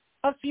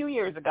 a few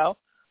years ago.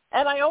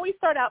 And I always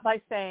start out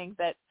by saying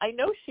that I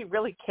know she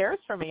really cares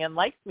for me and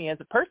likes me as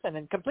a person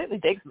and completely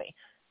digs me.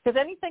 Because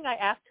anything I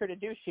ask her to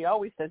do, she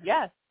always says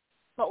yes.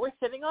 But we're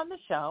sitting on the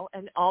show,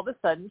 and all of a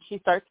sudden she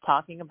starts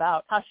talking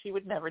about how she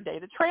would never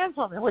date a trans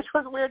woman, which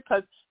was weird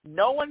because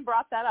no one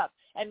brought that up.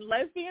 And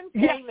lesbians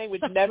saying they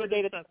would never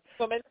date a trans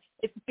woman,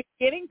 it's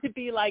beginning to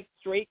be like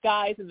straight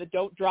guys and the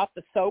don't drop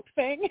the soap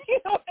thing. You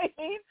know what I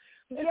mean?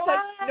 It's like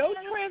no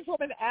trans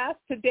woman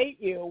asked to date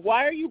you.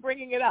 Why are you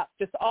bringing it up?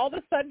 Just all of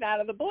a sudden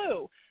out of the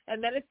blue.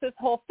 And then it's this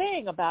whole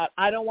thing about,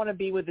 I don't want to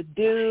be with a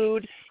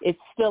dude. It's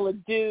still a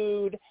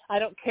dude. I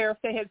don't care if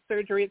they had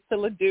surgery. It's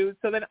still a dude.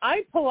 So then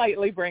I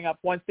politely bring up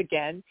once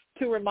again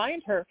to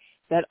remind her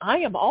that I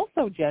am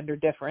also gender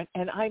different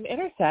and I'm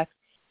intersex.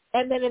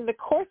 And then in the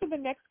course of the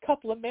next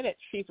couple of minutes,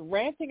 she's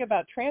ranting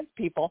about trans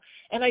people.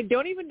 And I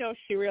don't even know if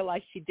she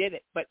realized she did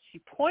it, but she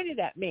pointed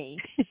at me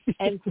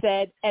and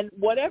said, and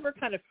whatever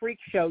kind of freak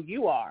show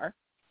you are.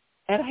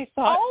 And I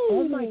thought,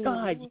 oh my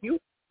God,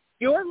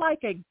 you're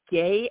like a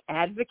gay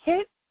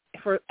advocate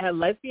for a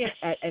lesbian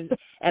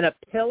and a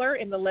pillar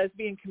in the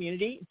lesbian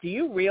community. Do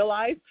you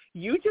realize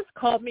you just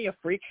called me a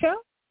freak show?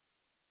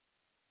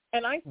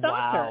 And I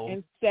stopped her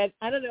and said,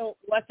 I don't know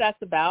what that's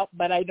about,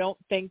 but I don't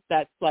think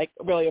that's like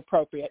a really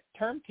appropriate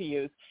term to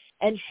use.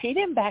 And she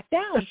didn't back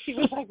down. She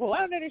was like, well,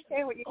 I don't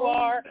understand what you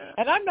are,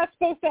 and I'm not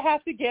supposed to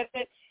have to get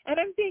it. And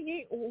I'm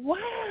thinking,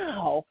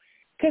 wow,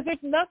 because there's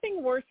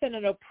nothing worse than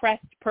an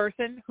oppressed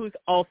person who's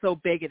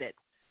also bigoted.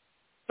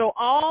 So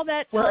all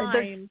that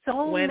time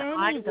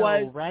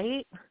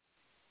right?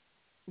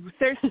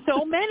 There's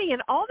so many.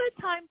 And all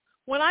that time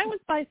when I was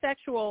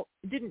bisexual,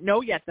 didn't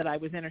know yet that I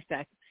was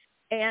intersex.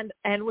 And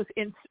was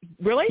in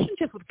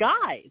relationships with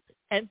guys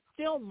and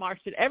still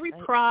marched at every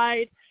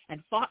pride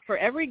and fought for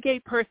every gay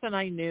person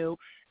I knew.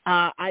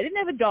 I didn't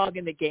have a dog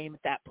in the game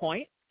at that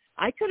point.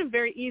 I could have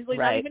very easily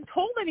not even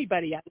told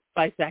anybody I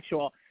was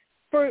bisexual.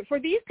 For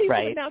these people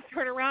to now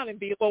turn around and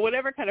be, well,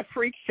 whatever kind of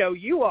freak show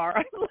you are,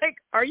 I'm like,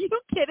 are you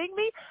kidding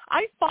me?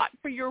 I fought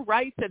for your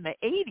rights in the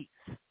 80s.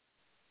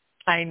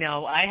 I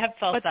know. I have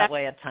felt that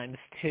way at times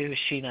too,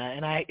 Sheena,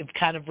 and I have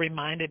kind of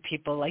reminded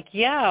people like,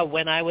 yeah,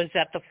 when I was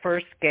at the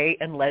first gay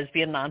and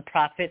lesbian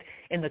nonprofit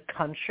in the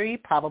country,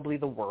 probably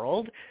the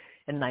world,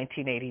 in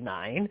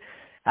 1989,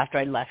 after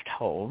I left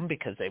home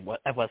because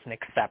I wasn't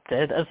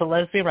accepted as a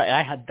lesbian, right?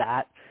 I had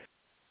that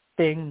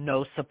thing,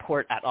 no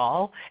support at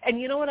all.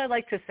 And you know what I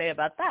like to say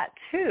about that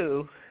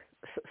too,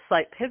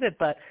 slight pivot,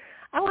 but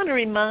I want to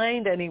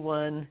remind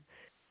anyone,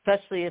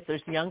 especially if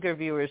there's younger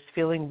viewers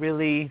feeling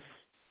really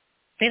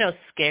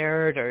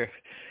scared or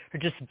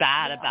just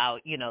bad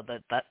about,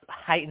 the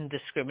heightened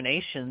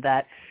discrimination,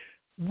 that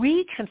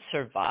we can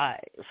survive.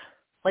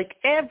 Like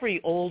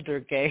every older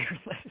gay or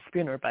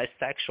lesbian or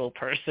bisexual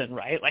person,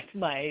 right, like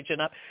my age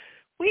and up,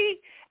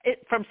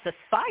 from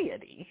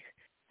society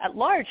at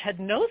large had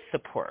no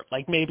support.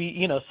 Like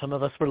maybe, some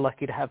of us were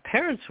lucky to have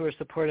parents who were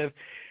supportive,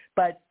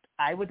 but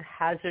I would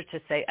hazard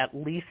to say at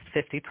least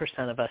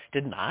 50% of us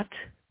did not,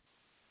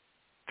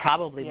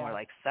 probably more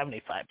like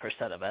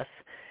 75% of us.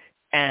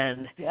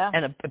 And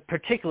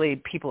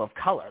particularly people of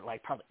color,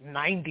 like probably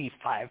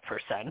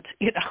 95%,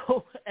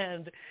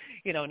 and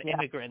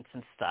immigrants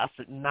and stuff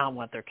that not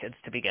want their kids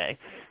to be gay,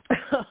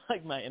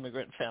 like my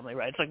immigrant family,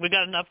 right? It's like, we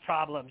got enough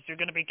problems. You're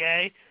going to be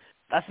gay?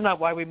 That's not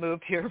why we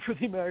moved here for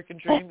the American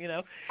dream,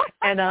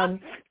 and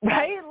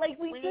right? Like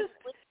we just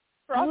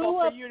struggle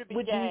for you to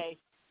be gay.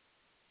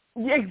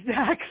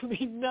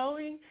 Exactly,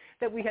 knowing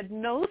that we had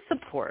no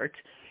support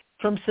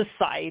from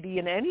society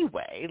in any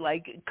way,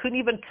 like couldn't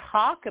even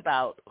talk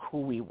about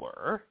who we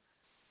were,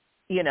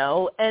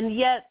 and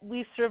yet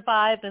we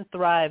survived and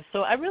thrived.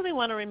 So I really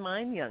want to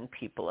remind young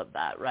people of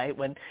that, right?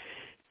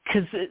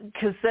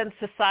 Because then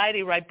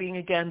society, right, being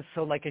again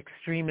so like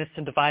extremist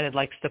and divided,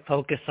 likes to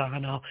focus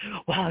on,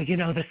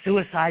 the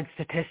suicide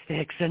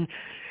statistics and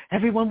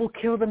everyone will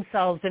kill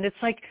themselves. And it's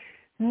like,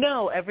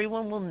 no,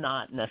 everyone will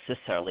not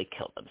necessarily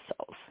kill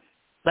themselves.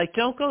 Like,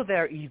 don't go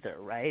there either,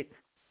 right?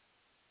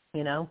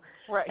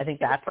 Right. I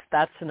think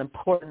that's an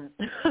important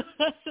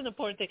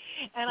thing.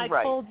 And I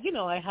told,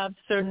 I have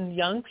certain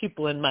young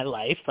people in my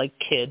life, like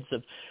kids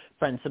of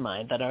friends of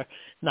mine that are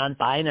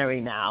non-binary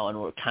now, and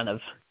we're kind of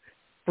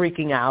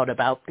freaking out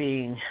about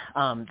being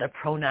their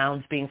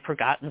pronouns being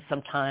forgotten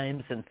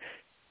sometimes, and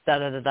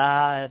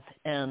da-da-da-da.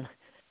 And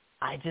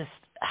I just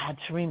had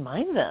to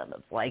remind them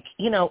of, like,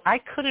 I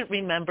couldn't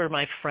remember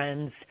my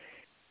friend's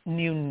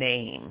new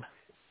name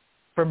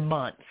for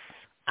months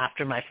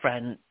after my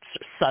friend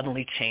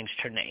suddenly changed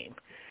her name,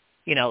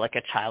 like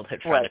a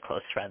childhood friend, a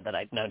close friend that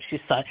I'd known.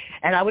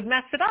 And I would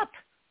mess it up.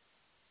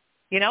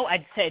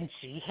 I'd say, and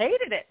she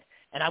hated it,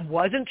 and I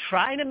wasn't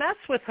trying to mess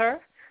with her.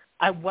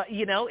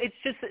 It's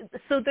just,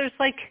 so there's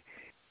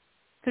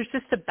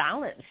just a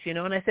balance,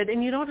 and I said,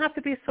 and you don't have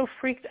to be so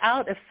freaked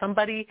out if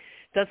somebody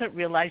doesn't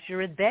realize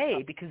you're a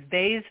they, because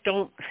theys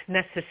don't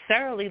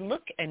necessarily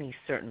look any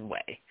certain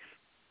way.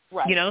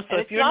 Right. So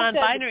if you're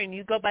non-binary and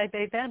you go by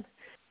they, them,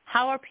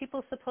 how are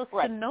people supposed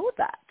to know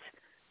that?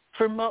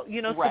 So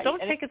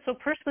don't take it so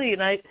personally.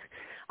 And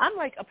I'm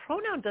like, a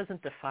pronoun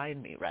doesn't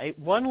define me, right?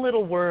 One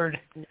little word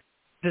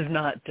does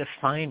not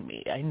define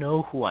me. I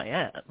know who I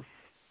am.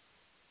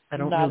 I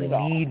don't really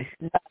need,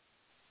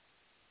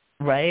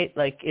 right?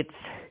 Like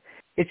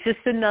it's just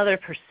another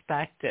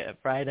perspective,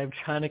 right? I'm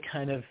trying to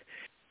kind of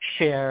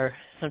share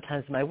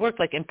sometimes my work,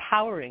 like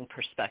empowering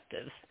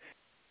perspectives,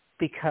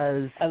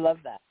 because I love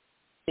that.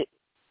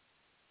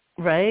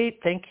 Right?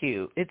 Thank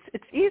you. It's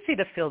easy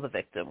to feel the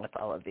victim with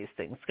all of these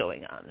things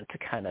going on and to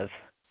kind of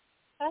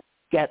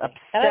get upset.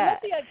 And I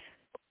love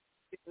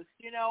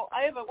confused.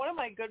 I have one of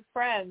my good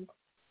friends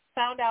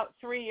found out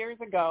 3 years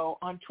ago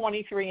on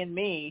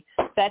 23andMe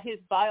that his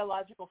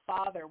biological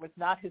father was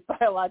not his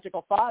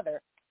biological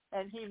father.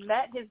 And he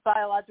met his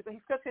biological,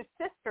 because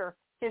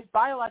his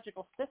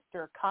biological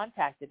sister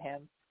contacted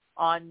him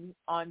on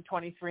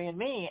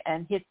 23andMe,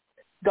 and it's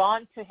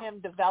gone to him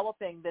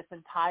developing this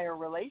entire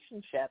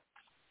relationship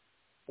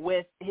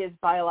with his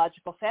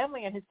biological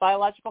family and his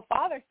biological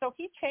father. So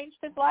he changed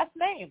his last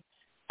name.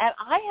 And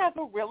I have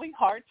a really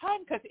hard time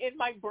because in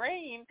my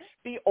brain,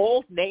 the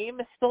old name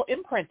is still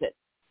imprinted.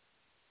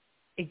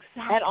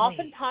 Exactly. And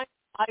oftentimes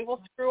I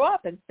will screw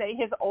up and say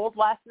his old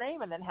last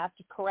name and then have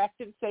to correct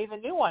and save a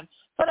new one.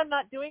 But I'm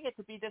not doing it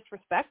to be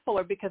disrespectful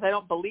or because I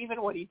don't believe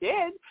in what he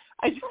did.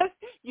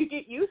 You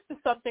get used to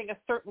something a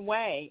certain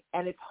way,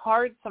 and it's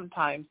hard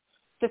sometimes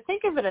to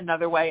think of it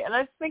another way. And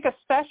I think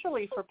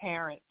especially for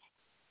parents,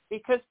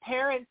 because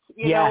parents,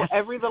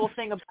 every little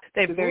thing about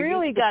they've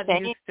really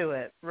gotten used to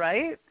it,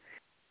 right?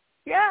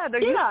 Yeah,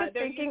 they're used to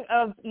thinking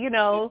of,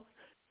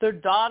 their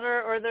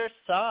daughter or their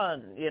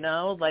son,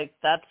 like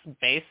that's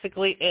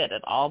basically it.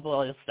 It all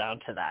boils down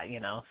to that,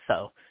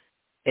 so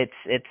it's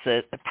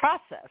a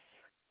process.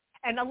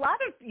 And a lot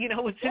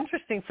of, what's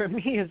interesting for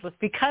me is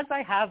because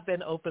I have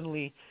been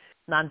openly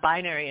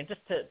non-binary, and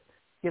just to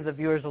give the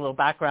viewers a little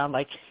background,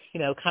 like,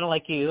 kind of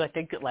like you, I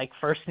think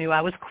first knew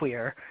I was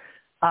queer,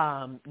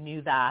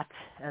 knew that,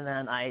 and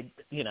then I,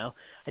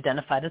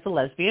 identified as a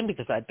lesbian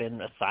because I'd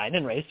been assigned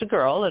and raised a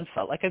girl and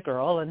felt like a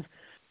girl, and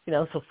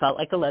so felt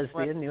like a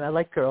lesbian, knew I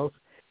liked girls.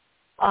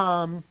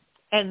 And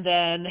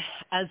then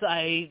as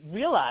I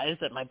realized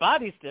that my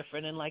body's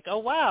different and like, oh,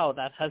 wow,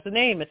 that has a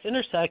name, it's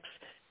intersex,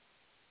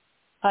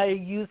 I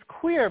use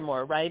queer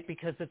more, right?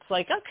 Because it's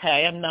like,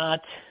 okay, I'm not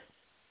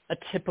a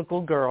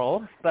typical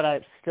girl, but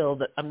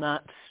I'm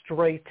not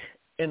straight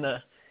in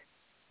the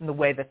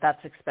way that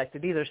that's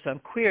expected either, so I'm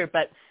queer,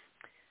 but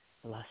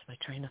I lost my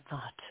train of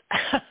thought.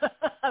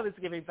 I was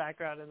giving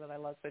background and then I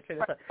lost my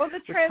train of thought. Well, the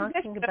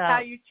transition of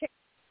how you changed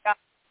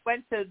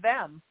went to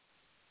them.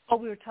 Oh,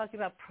 we were talking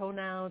about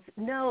pronouns.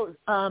 No,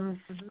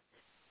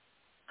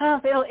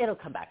 it'll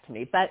come back to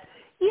me. But,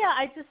 yeah,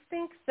 I just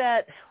think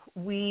that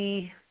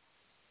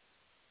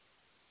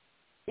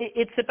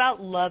it's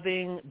about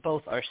loving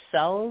both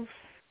ourselves,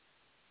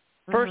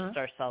 first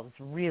ourselves,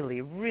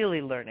 really,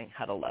 really learning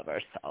how to love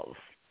ourselves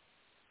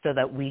so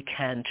that we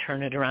can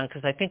turn it around.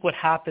 Because I think what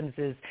happens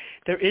is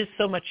there is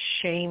so much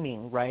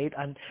shaming, right,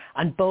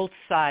 on both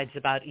sides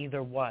about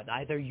either one.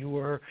 Either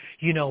you're,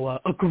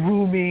 a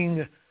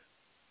grooming,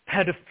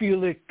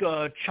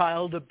 pedophilic,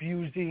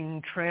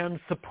 child-abusing trans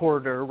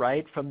supporter,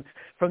 right, from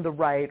the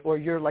right, or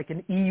you're like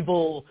an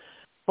evil,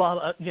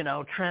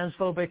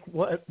 transphobic,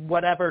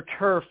 whatever,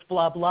 turf,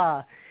 blah,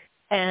 blah.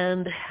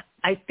 And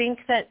I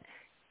think that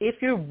if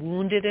you're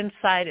wounded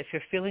inside, if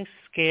you're feeling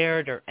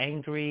scared or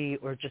angry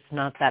or just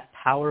not that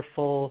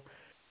powerful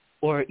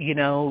or,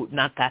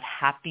 not that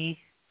happy,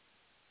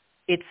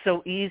 it's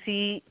so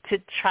easy to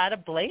try to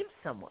blame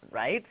someone,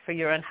 right, for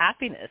your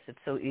unhappiness. It's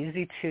so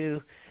easy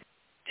to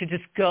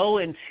just go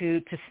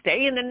into, to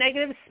stay in the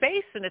negative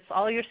space, and it's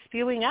all you're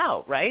spewing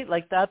out, right?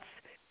 Like that's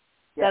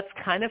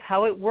kind of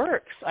how it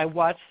works. I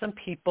watched some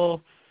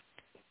people,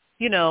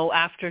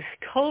 after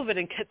COVID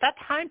and that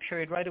time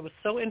period, right, it was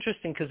so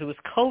interesting because it was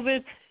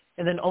COVID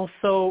and then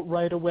also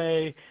right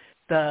away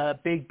the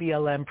big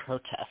BLM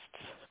protests,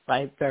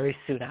 right, very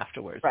soon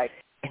afterwards. Right.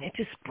 And it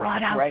just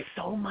brought out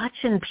so much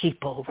in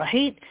people,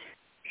 right?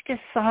 You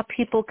just saw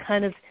people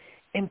kind of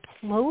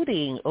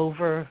imploding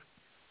over,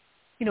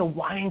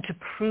 wanting to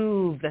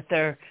prove that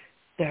they're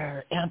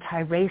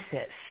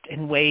anti-racist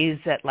in ways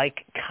that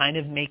like kind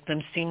of make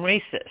them seem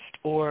racist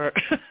or,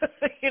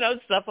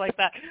 stuff like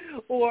that.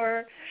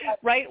 Or,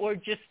 right, or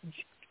just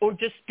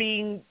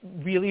being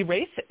really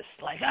racist,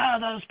 like, oh,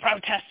 those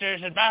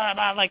protesters and blah, blah,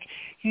 blah. Like,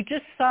 you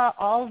just saw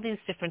all of these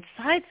different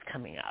sides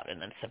coming out,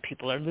 and then some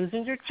people are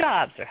losing their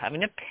jobs or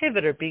having to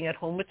pivot or being at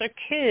home with their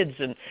kids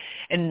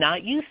and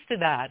not used to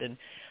that. And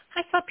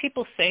I saw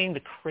people saying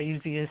the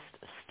craziest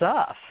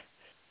stuff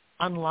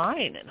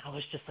online, and I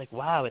was just like,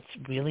 wow, it's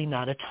really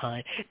not a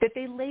time that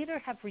they later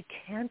have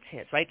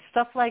recanted, right?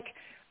 Stuff like,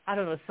 I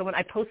don't know, so when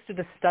I posted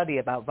a study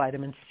about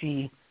vitamin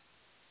C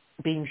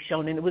being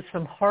shown, and it was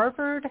from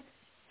Harvard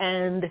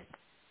and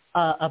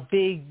a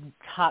big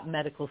top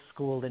medical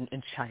school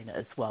in China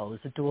as well. It was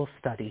a dual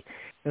study.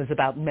 It was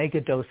about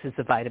mega doses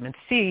of vitamin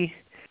C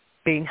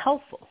being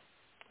helpful,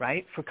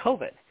 right, for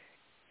COVID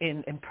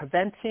in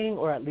preventing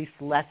or at least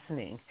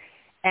lessening.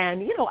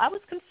 And, I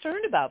was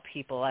concerned about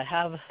people. I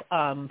have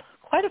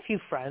quite a few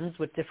friends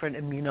with different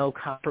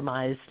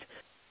immunocompromised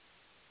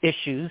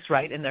issues,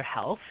 right, in their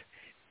health.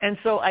 And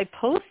so I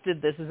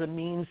posted this as a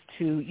means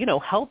to,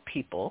 help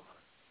people,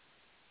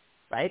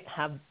 right,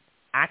 have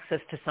access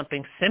to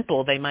something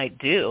simple they might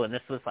do. And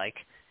this was like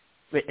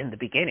in the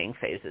beginning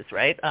phases,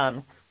 right?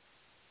 And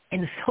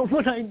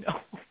someone I know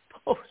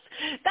posted,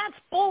 that's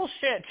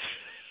bullshit,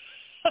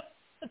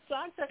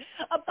 doctor,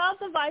 about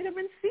the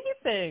vitamin C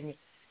thing.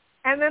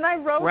 And then I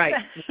wrote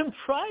them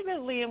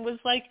privately and was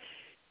like,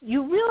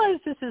 you realize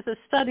this is a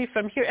study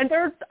from here, and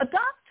they're a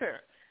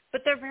doctor,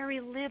 but they're very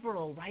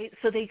liberal, right?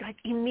 So they like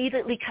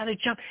immediately kind of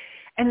jump,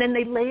 and then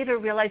they later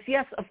realize,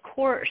 yes, of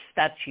course,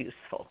 that's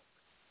useful.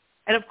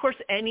 And of course,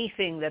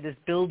 anything that is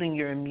building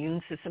your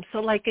immune system. So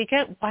like,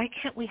 again, why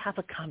can't we have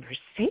a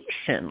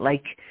conversation?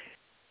 Like,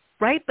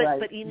 right?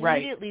 But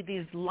immediately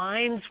these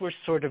lines were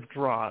sort of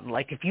drawn.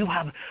 Like if you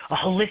have a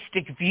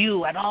holistic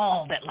view at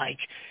all that like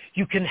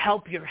you can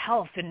help your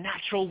health in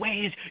natural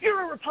ways,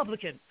 you're a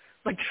Republican.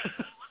 Like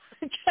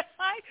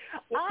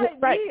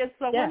me as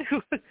someone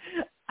who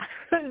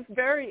was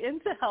very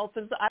into health,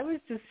 I was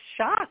just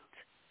shocked.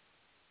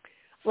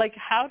 Like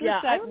how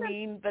does that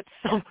mean that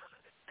some...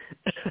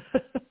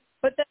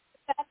 But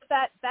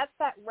that's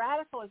that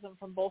radicalism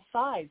from both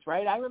sides,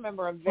 right? I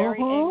remember a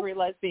very angry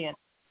lesbian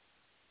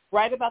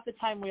right about the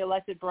time we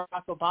elected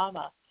Barack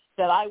Obama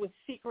that I was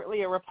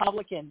secretly a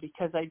Republican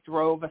because I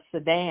drove a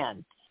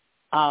sedan.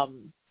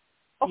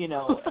 You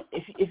know,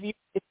 if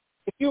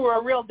you were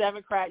a real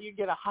Democrat, you'd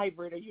get a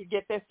hybrid, or you'd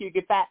get this, you'd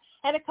get that.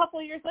 And a couple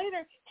of years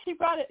later, she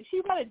brought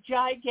a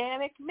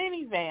gigantic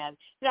minivan.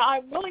 Now,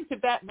 I'm willing to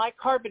bet my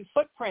carbon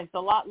footprint's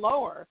a lot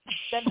lower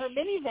than her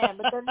minivan,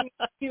 but then the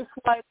excuse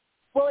was,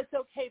 well, it's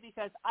okay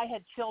because I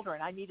had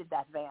children. I needed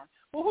that van.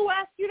 Well, who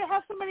asked you to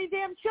have so many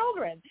damn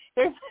children?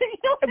 There's,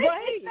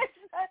 right.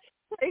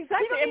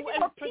 Exactly. And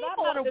for that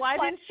matter, why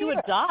didn't you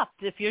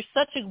adopt? If you're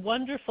such a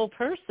wonderful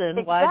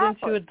person, why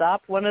didn't you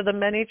adopt one of the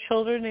many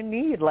children in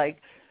need? Like,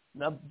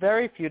 no,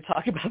 very few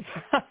talk about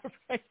that.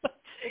 Right?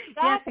 Exactly.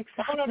 Yes,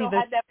 exactly. No,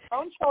 had their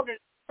own children,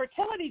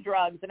 fertility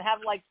drugs, and have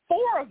like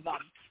 4 of them,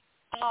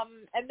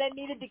 and then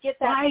needed to get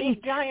that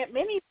big giant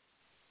mini.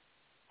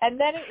 And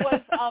then it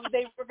was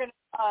they were going to.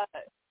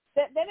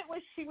 Then it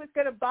was she was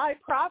going to buy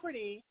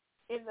property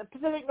in the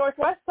Pacific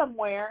Northwest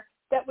somewhere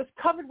that was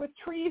covered with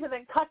trees, and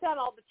then cut down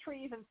all the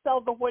trees and sell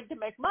the wood to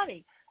make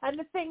money. And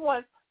the thing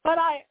was, because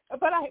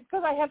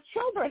I have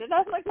children, and I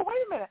was like, well,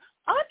 wait a minute,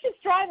 I'm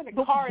just driving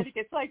a car that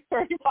gets like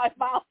 35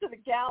 miles to the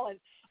gallon,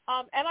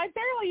 and I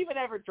barely even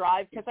ever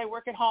drive because I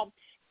work at home.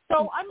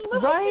 So I'm a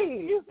little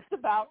confused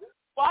about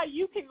why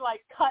you can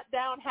like cut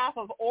down half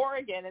of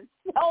Oregon and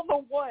sell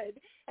the wood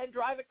and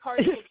drive a car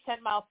that gets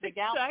 10 miles to the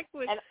gallon,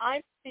 and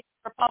I'm a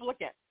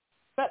Republican.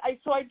 But I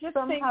just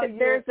think that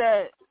there's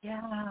a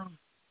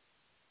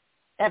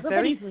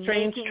very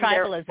strange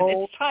tribalism.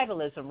 It's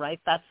tribalism, right?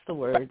 That's the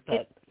word,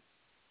 but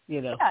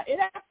you know. Yeah, it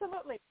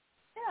absolutely.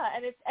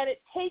 Yeah, and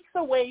it takes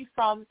away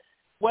from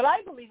what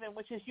I believe in,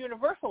 which is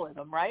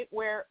universalism, right?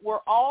 Where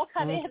we're all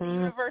kind of in the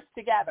universe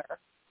together.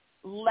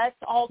 Let's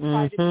all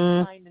try to be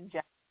kind and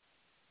gentle.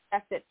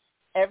 That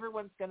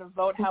everyone's going to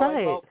vote how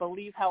I vote,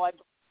 believe how I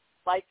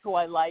like who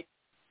I like.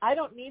 I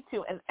don't need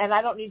to, and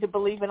I don't need to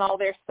believe in all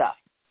their stuff.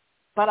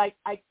 But I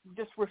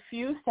just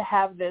refuse to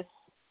have this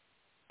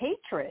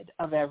hatred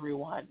of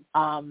everyone.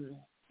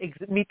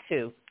 Me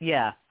too.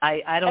 Yeah,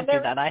 I don't do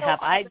that.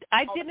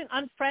 I didn't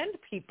unfriend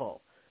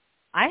people.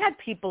 I had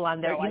people on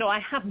there. I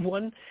have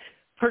one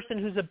person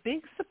who's a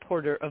big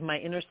supporter of my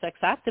intersex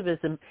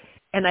activism,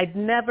 and I'd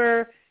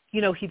never,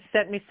 he'd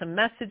sent me some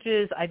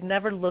messages. I'd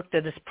never looked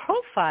at his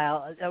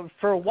profile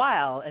for a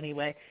while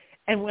anyway.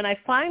 And when I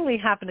finally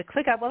happened to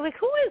click, I was like,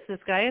 who is this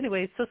guy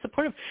anyway? He's so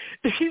supportive.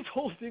 He's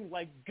holding,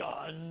 like,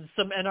 guns,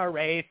 some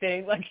NRA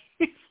thing. Like,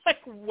 he's, like,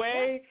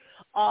 way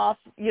off,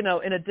 in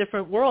a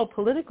different world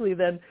politically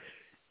than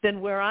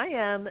where I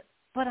am.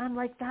 But I'm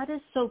like, that is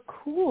so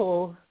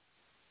cool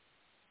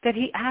that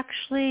he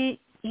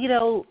actually,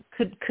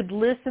 could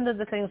listen to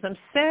the things I'm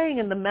saying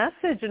and the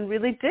message and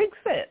really digs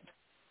it.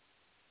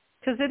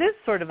 Because it is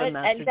sort of a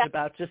message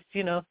about just,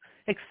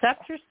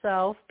 accept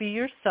yourself,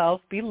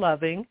 be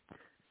loving.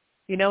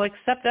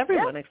 Accept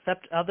everyone,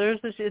 accept others.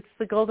 It's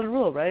the golden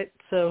rule, right?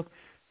 So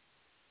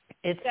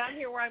it's down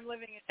here where I'm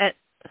living in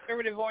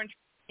conservative Orange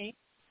County.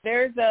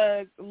 There's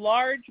a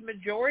large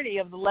majority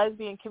of the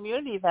lesbian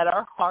community that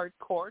are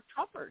hardcore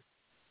Trumpers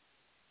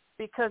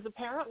because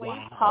apparently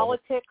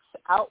politics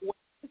outweighs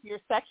your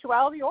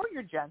sexuality or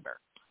your gender.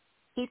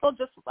 People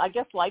just, I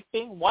guess, like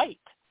being white,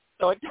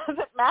 so it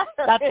doesn't matter.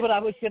 That's what I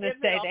was going to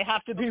say. They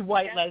have to be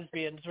white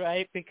lesbians,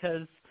 right?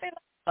 Because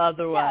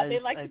otherwise,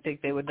 I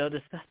think they would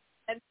notice that.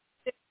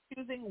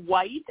 Choosing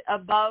white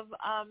above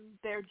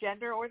their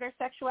gender or their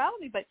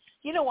sexuality. But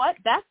you know what?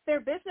 That's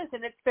their business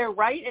and it's their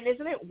right. And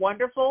isn't it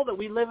wonderful that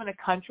we live in a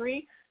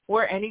country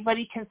where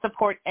anybody can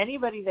support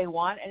anybody they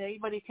want and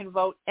anybody can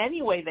vote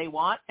any way they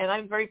want? And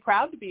I'm very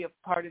proud to be a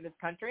part of this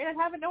country and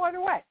I have it no other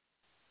way.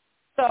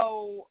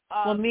 So,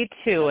 well, me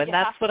too. And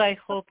that's what I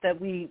hope that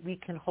we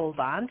can hold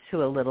on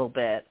to a little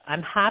bit.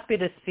 I'm happy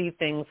to see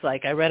things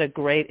like I read a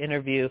great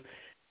interview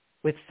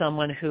with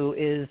someone who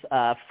is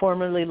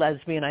formerly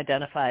lesbian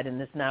identified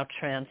and is now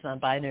trans,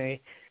 non-binary.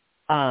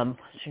 What's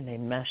her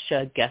name?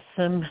 Mesha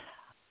Gessim.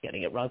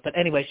 Getting it wrong. But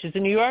anyway, she's a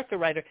New Yorker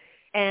writer.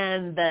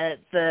 And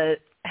the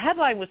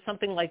headline was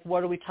something like,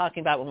 what are we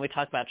talking about when we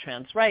talk about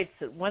trans rights?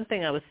 One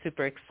thing I was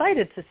super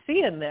excited to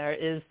see in there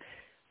is,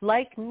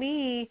 like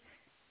me,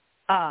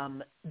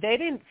 they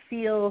didn't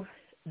feel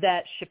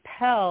that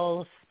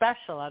Chappelle's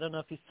special, I don't know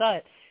if you saw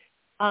it,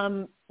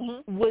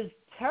 was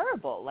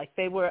terrible. Like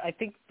they were, I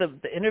think the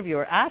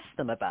interviewer asked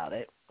them about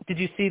it. Did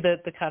you see the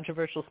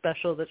controversial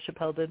special that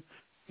Chappelle did?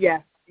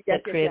 Yes.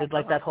 That created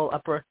like that whole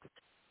uproar.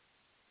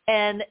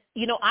 And,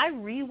 you know, I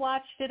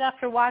rewatched it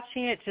after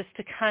watching it just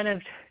to kind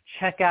of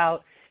check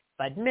out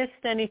if I'd missed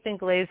anything,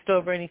 glazed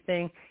over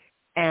anything.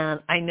 And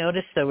I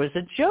noticed there was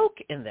a joke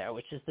in there,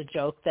 which is the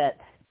joke that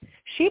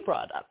she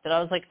brought up, that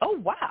I was like, oh,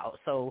 wow.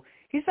 So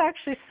he's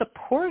actually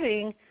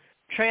supporting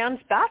trans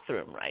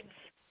bathroom rights.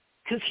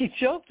 Because he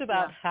joked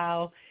about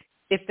how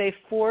if they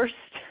forced,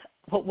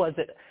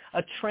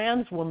 a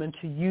trans woman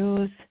to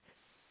use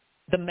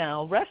the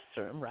male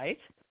restroom, right?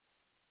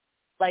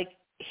 Like,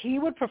 he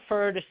would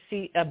prefer to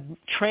see a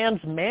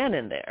trans man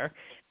in there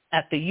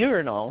at the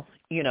urinal,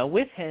 you know,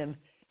 with him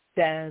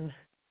than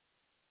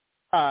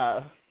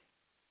a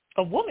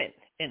woman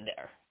in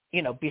there,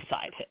 you know,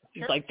 beside him.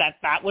 He's like,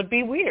 that would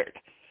be weird,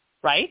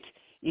 right?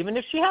 Even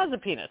if she has a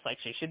penis, like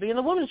she should be in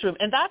the women's room.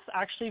 And that's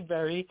actually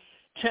very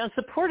trans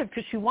supportive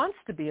because she wants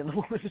to be in the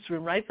women's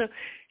room, right? So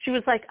she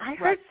was like, I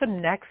heard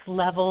some next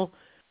level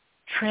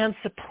trans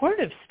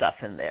supportive stuff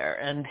in there.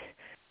 And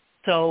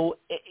so,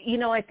 you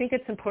know, I think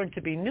it's important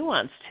to be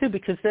nuanced too,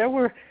 because there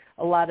were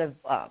a lot of,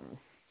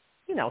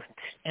 you know,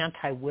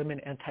 anti-women,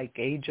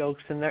 anti-gay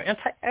jokes in there,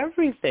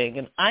 anti-everything.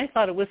 And I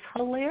thought it was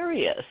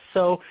hilarious.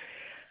 So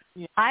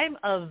I'm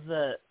of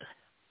the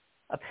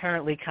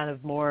apparently kind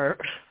of more,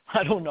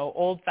 I don't know,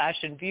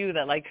 old-fashioned view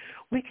that, like,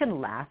 we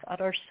can laugh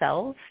at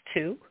ourselves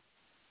too,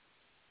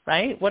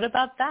 right? What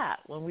about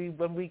that? When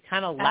we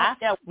kind of laugh,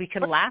 we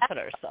can laugh at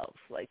ourselves.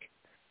 Like,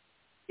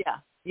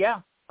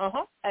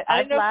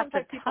 I've laughed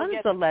at tons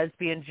of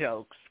lesbian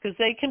jokes because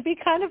they can be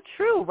kind of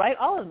true, right?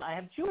 All of them. I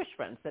have Jewish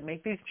friends that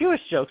make these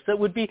Jewish jokes that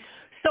would be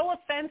so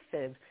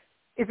offensive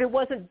if it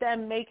wasn't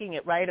them making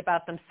it, right,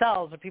 about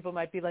themselves, or people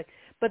might be like,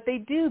 but they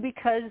do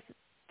because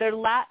they're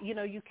you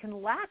know, you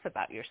can laugh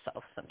about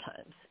yourself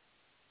sometimes.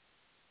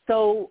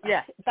 So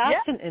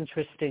that's an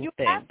interesting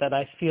thing that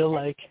I feel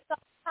like.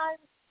 Sometimes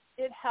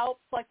it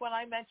helps, like when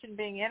I mentioned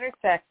being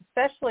intersex,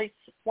 especially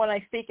when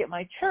I speak at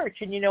my church.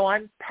 And, you know,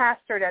 I'm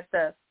pastored at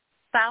the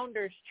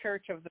Founders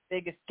Church of the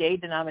biggest gay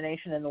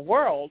denomination in the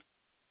world.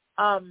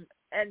 And,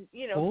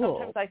 you know,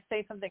 sometimes I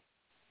say something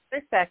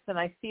intersex and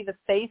I see the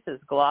faces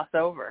gloss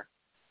over.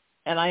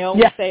 And I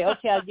always say,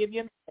 okay, I'll give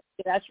you a minute.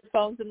 Get out your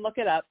phones and look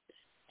it up.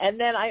 And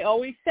then I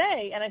always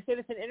say, and I say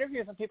this in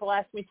interviews when people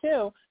ask me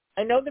too,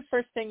 I know the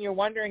first thing you're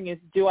wondering is,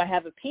 do I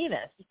have a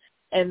penis?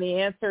 And the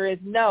answer is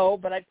no,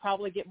 but I'd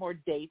probably get more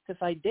dates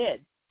if I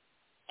did.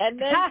 And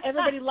then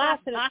everybody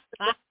laughs, and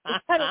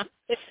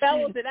it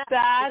fellows it out.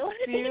 That's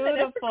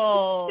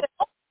beautiful.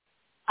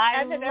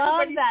 I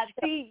love that.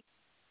 See,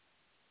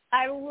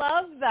 I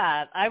love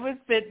that. I've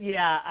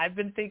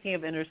been thinking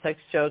of intersex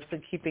jokes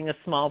and keeping a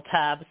small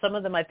tab. Some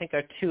of them I think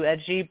are too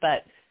edgy,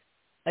 but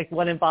like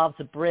one involves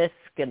a brisk,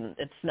 and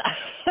it's not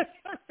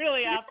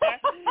really out there.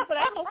 But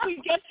I hope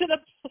we get to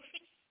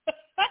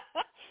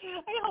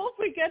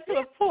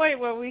the point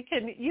where we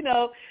can, you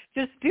know,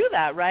 just do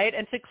that, right?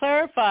 And to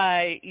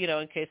clarify, you know,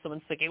 in case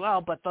someone's thinking,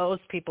 well, but those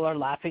people are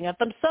laughing at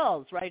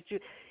themselves, right?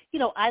 You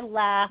know, I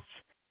laugh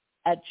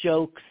at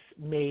jokes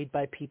made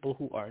by people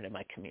who aren't in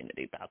my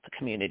community about the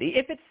community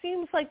if it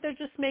seems like they're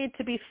just made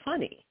to be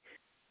funny,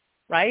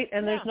 right?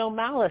 And there's no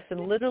malice,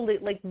 and literally,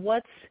 like,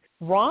 what's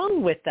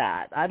wrong with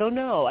that? I don't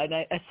know. And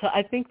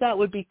I think that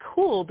would be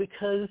cool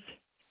because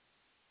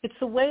it's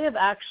a way of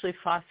actually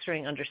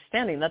fostering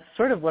understanding. That's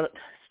sort of what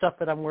stuff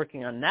that I'm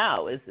working on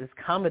now is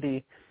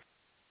comedy,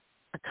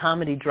 a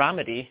comedy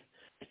dramedy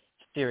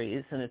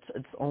series, and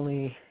it's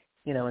only,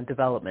 you know, in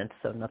development,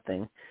 so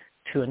nothing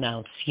to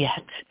announce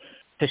yet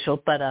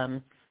official. But I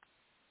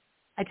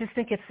just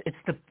think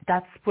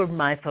that's where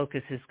my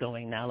focus is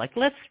going now. Like,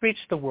 let's reach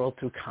the world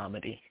through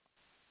comedy,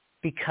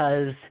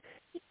 because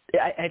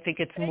I think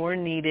it's more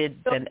needed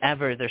than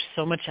ever. There's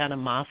so much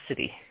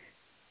animosity.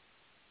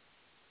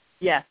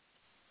 Yes.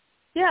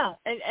 Yeah,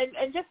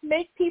 and just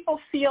make people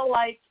feel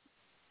like,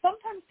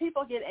 sometimes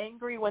people get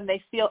angry when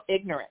they feel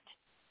ignorant.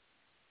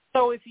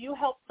 So if you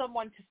help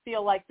someone to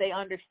feel like they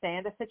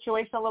understand a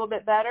situation a little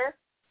bit better,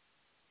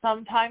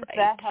 sometimes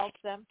that helps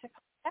them to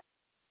connect.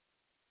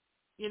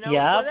 You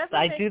know,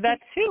 I do that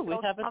too. We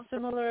have a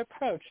similar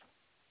approach.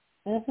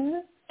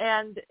 Mm-hmm.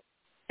 And,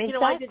 you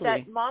know, I did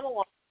that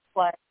monologue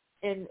play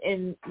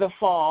in the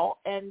fall,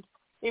 and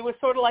it was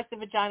sort of like the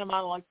vagina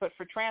monologue, but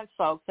for trans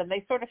folks, and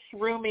they sort of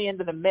threw me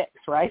into the mix,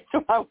 right?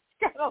 So I was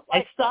kind of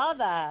like, I saw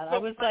that. I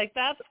was like,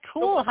 that's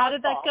cool. How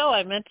did that go?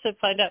 I meant to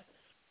find out.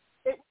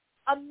 It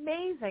was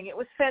amazing. It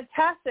was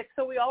fantastic.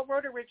 So we all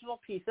wrote original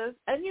pieces,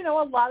 and, you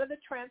know, a lot of the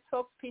trans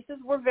folks' pieces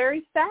were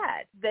very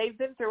sad. They've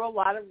been through a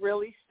lot of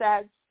really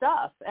sad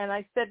stuff. And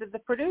I said to the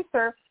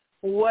producer,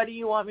 what do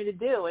you want me to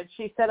do? And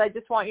she said, I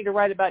just want you to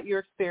write about your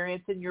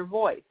experience in your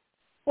voice.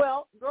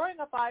 Well, growing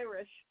up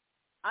Irish,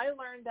 I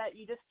learned that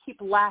you just keep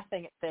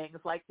laughing at things.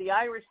 Like the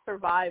Irish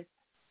survived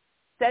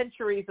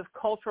centuries of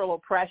cultural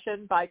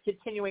oppression by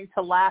continuing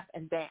to laugh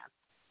and dance.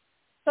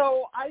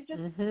 So I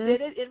just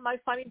did it in my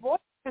funny voice.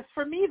 Because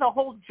for me, the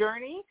whole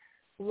journey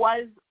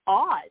was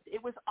odd.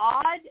 It was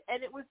odd,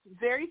 and it was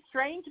very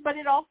strange, but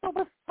it also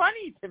was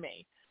funny to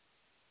me.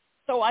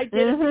 So I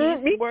did a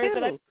piece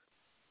where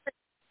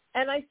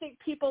and I think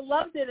people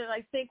loved it, and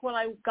I think when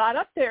I got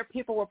up there,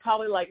 people were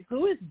probably like,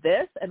 who is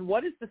this, and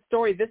what is the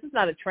story? This is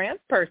not a trans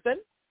person.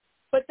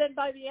 But then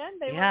by the end,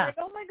 they were like,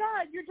 oh, my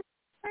God, you're just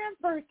a trans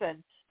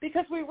person,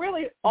 because we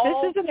really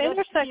all This is an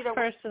intersex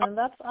person, and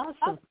that's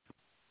awesome.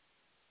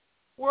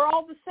 We're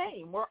all the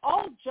same. We're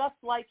all just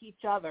like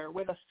each other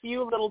with a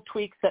few little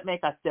tweaks that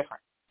make us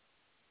different.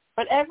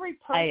 But every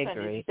person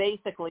is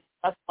basically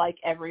just like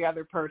every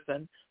other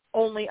person,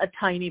 only a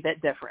tiny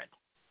bit different.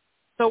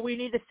 So we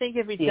need to think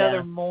of each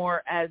other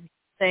more as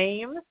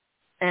same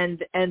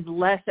and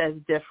less as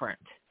different.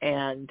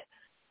 And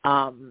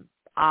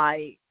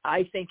I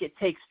think it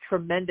takes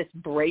tremendous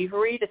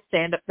bravery to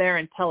stand up there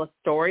and tell a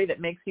story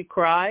that makes you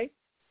cry.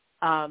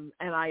 And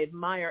I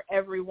admire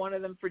every one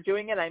of them for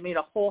doing it. I made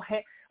a whole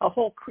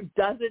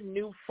dozen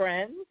new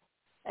friends,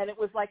 and it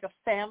was like a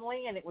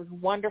family, and it was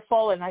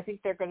wonderful. And I think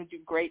they're going to do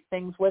great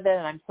things with it.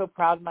 And I'm so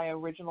proud of my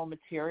original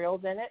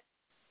materials in it.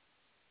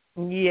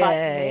 Yay. But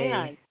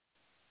man,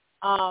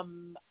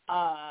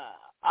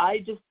 I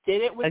just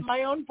did it with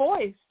my own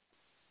voice.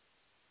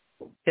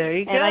 There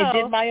you go. And I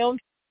did my own,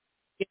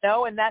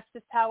 and that's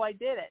just how I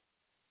did it.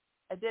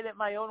 I did it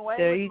my own way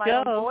with my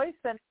own voice,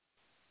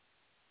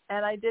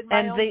 and I did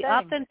my own thing.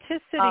 And the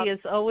authenticity is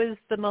always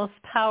the most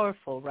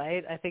powerful,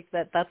 right? I think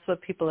that's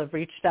what people have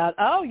reached out.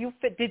 Oh,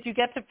 did you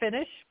get to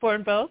finish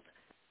Born Both?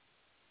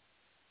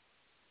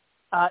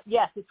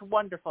 Yes, it's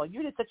wonderful.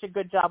 You did such a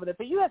good job with it,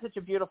 but you have such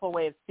a beautiful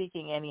way of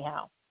speaking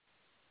anyhow.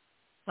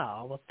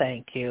 Oh, well,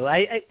 thank you.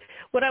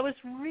 What I was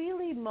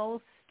really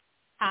most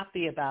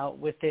happy about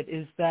with it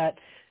is that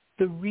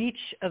the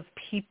reach of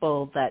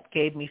people that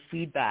gave me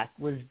feedback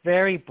was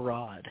very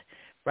broad,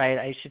 right?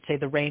 I should say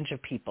the range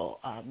of people,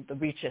 the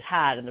reach it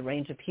had and the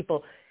range of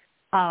people,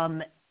 a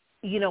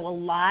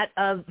lot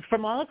of,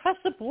 from all across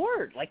the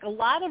board, like a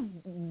lot of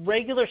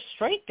regular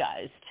straight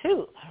guys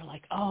too. They're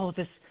like, oh,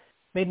 this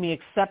made me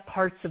accept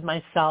parts of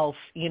myself,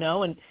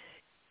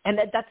 and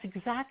that's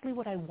exactly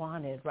what I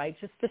wanted, right?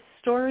 Just the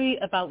story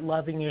about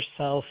loving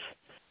yourself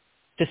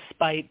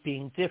despite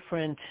being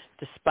different,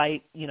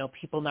 despite,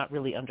 people not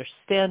really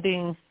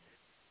understanding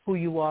who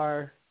you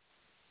are,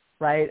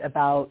 right?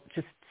 About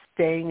just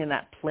staying in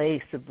that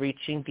place of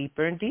reaching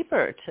deeper and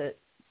deeper to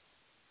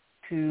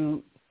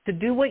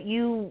do what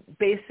you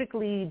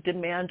basically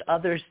demand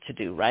others to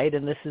do, right?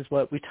 And this is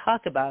what we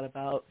talk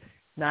about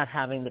not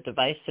having the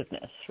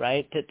divisiveness,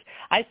 right? That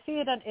I see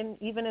it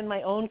even in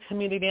my own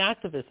community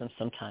activism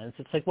sometimes.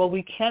 It's like, well,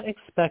 we can't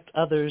expect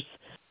others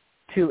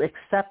to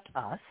accept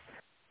us,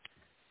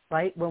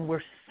 right, when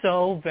we're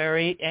so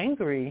very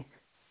angry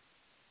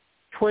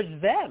towards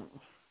them,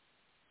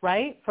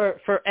 right,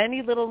 for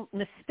any little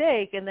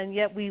mistake, and then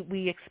yet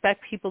we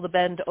expect people to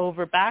bend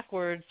over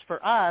backwards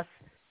for us,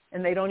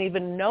 and they don't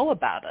even know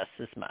about us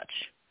as much,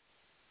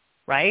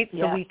 right?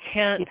 Yeah. So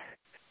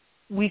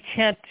we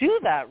can't do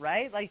that,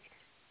 right? Like,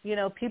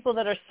 people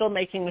that are still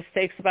making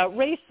mistakes about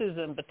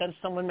racism, but then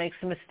someone makes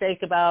a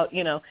mistake about,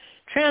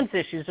 trans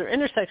issues or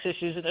intersex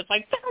issues, and it's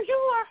like, oh, you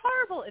are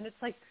horrible. And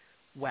it's like,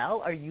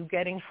 well, are you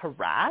getting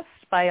harassed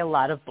by a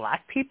lot of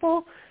black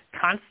people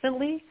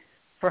constantly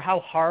for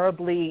how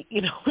horribly,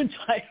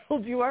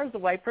 entitled you are as a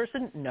white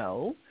person?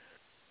 No.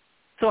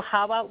 So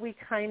how about we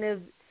kind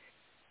of,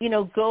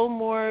 go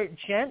more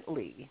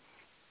gently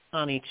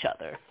on each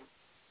other,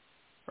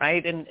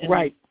 right? And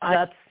right.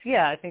 I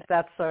think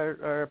that's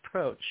our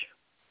approach.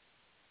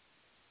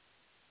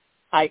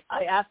 I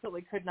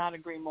absolutely could not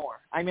agree more.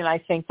 I mean, I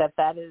think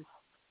that is,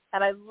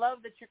 and I love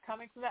that you're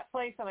coming from that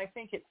place, and I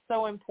think it's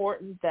so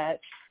important that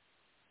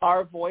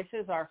our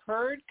voices are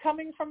heard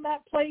coming from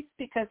that place,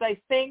 because I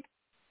think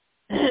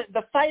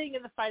the fighting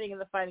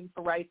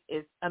for rights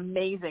is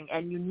amazing,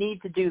 and you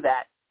need to do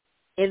that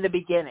in the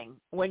beginning.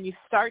 When you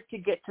start to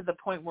get to the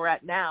point we're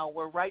at now,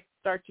 where rights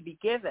start to be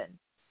given,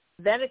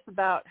 then it's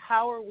about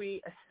how are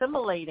we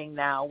assimilating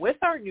now with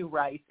our new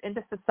rights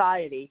into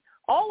society,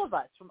 all of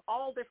us from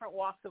all different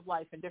walks of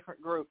life and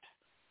different groups,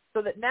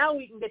 so that now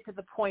we can get to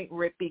the point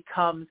where it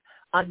becomes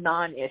a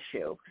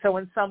non-issue. So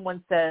when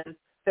someone says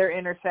they're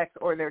intersex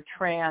or they're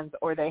trans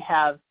or they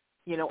have,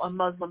 a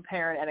Muslim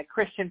parent and a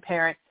Christian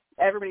parent,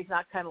 everybody's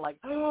not kind of like,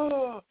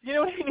 oh, you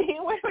know what I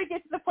mean? When we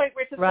get to the point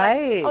where it's just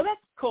right. like, oh,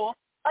 that's cool.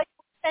 Like,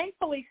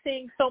 thankfully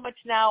seeing so much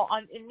now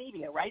in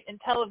media, right, in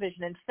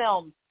television and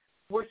film,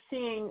 we're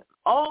seeing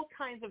all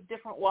kinds of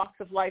different walks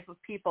of life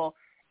of people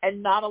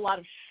and not a lot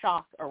of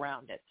shock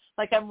around it.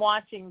 Like I'm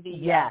watching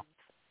the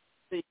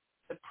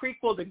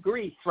prequel to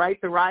Grease, right,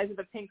 The Rise of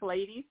the Pink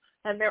Ladies,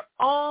 and they're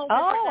all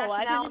different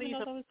nationalities. I didn't even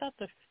know that was out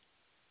there.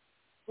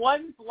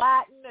 One's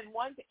Latin and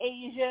one's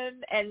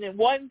Asian and then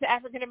one's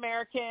African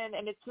American,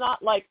 and it's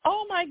not like,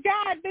 oh my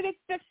God, but it's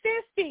the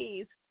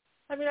 50s.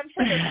 I mean, I'm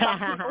sure there's some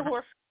people who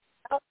are,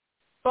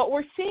 but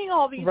we're seeing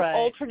all these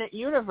alternate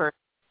universes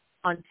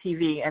on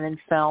TV and in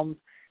films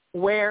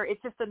where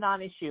it's just a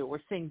non-issue. We're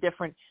seeing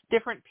different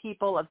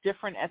people of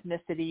different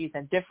ethnicities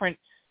and different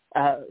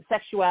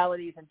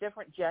sexualities and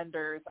different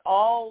genders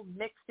all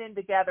mixed in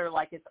together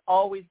like it's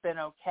always been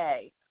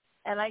okay.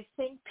 And I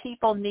think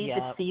people need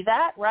to see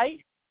that, right?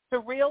 To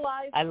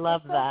realize I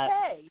love it's that.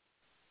 okay.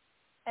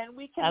 And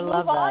we can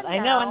move on now. I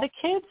know, and the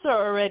kids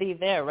are already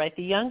there, right?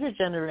 The younger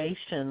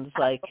generations,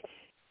 like,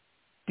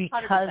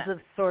 because 100%. of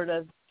sort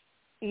of,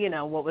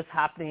 what was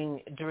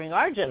happening during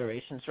our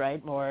generations,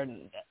 right? More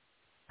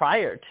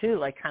prior to,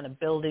 like, kind of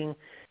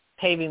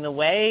paving the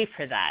way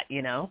for that,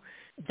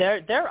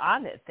 They're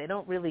on it. They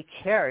don't really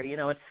care.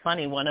 It's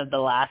funny, one of the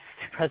last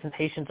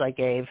presentations I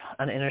gave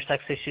on intersex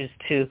issues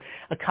to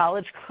a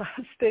college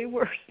class, they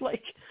were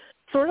like,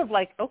 sort of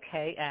like,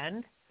 okay,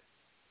 and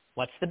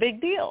what's the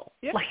big deal?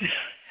 Yeah.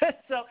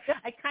 So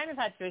I kind of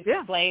had to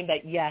explain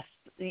that, yes,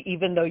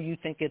 even though you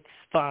think it's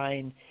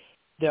fine,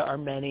 there are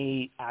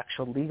many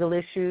actual legal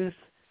issues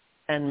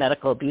and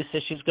medical abuse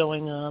issues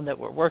going on that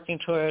we're working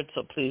towards.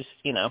 So please,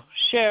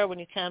 share when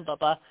you can, blah,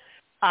 blah.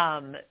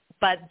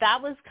 But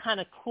that was kind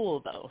of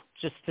cool, though,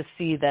 just to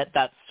see that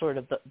that's sort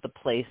of the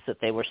place that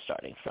they were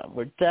starting from.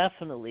 We're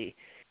definitely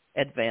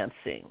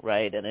advancing,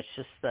 right? And it's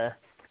just the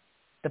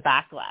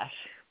backlash.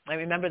 I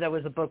remember there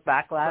was a book,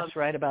 Backlash,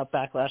 right, about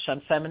backlash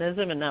on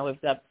feminism, and now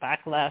we've got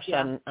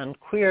backlash on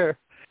queer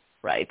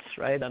rights,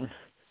 right, on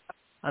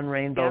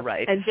rainbow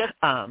rights. And just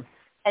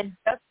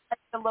like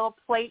the little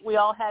plate we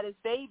all had as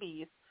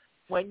babies,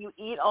 when you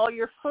eat all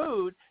your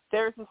food,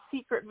 there's a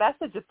secret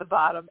message at the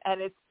bottom,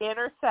 and it's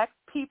intersex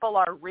people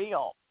are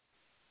real.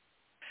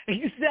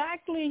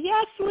 Exactly.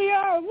 Yes, we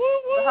are. Woo,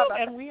 woo.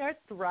 And we are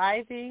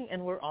thriving,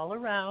 and we're all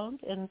around.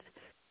 And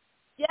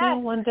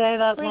one day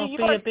that won't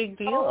be a big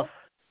deal.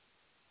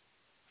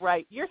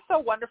 Right. You're so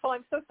wonderful.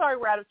 I'm so sorry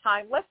we're out of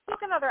time. Let's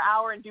book another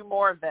hour and do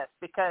more of this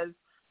because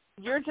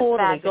you're just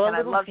magic. Go a and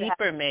little I love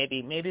deeper,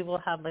 maybe. Maybe we'll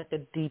have like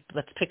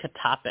let's pick a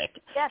topic.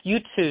 Yes. You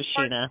too,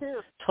 Sheena.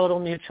 Total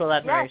mutual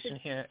admiration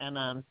here.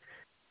 And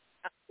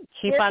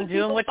keep on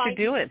doing what you're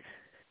doing.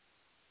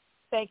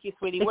 Thank you,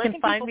 sweetie. They Where can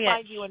find people me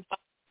find you?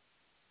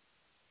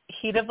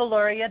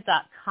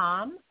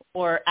 HidaViloria.com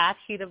or at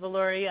Hida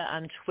Viloria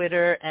on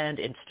Twitter and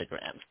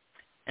Instagram.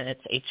 And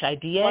it's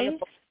HidaViloria.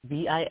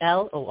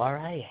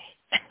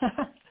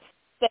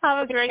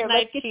 Have a great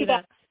night,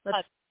 Sheena.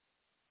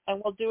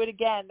 And we'll do it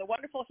again. The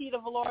wonderful Hida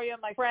Viloria,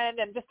 my friend,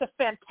 and just a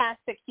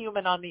fantastic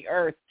human on the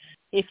earth.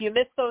 If you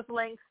missed those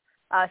links,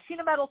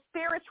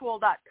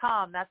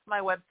 SheenaMetalSpiritual.com. That's my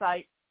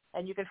website.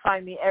 And you can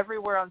find me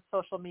everywhere on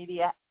social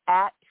media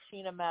at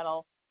Sheena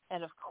Metal.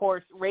 And, of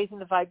course, Raising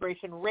the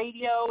Vibration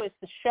Radio is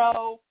the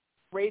show.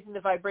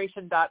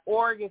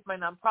 RaisingTheVibration.org is my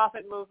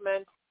nonprofit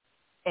movement.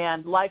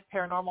 And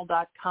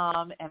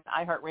LifeParanormal.com and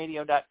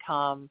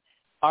iHeartRadio.com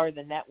are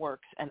the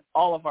networks and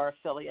all of our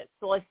affiliates.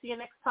 So I'll see you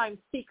next time.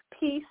 Seek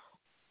peace,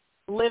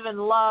 live in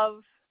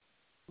love,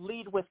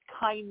 lead with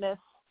kindness,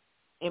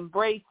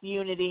 embrace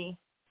unity,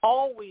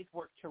 always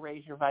work to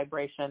raise your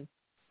vibration,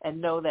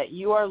 and know that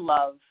you are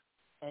loved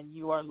and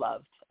you are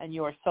loved, and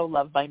you are so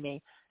loved by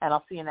me. And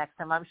I'll see you next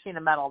time. I'm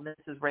Sheena Metal, and this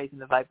is Raising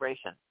the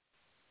Vibration.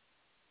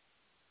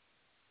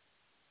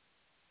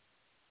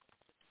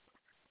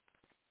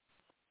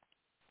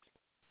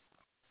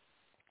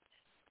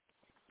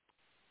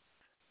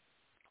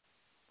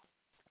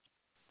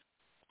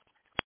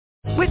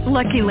 With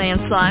Lucky Land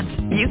Slots,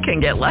 you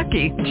can get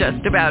lucky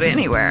just about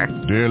anywhere.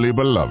 Dearly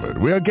beloved,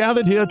 we are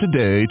gathered here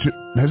today to...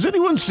 Has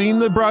anyone seen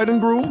the bride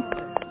and groom?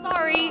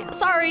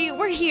 Sorry,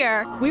 we're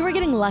here. We were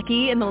getting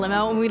lucky in the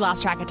limo and we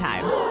lost track of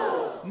time.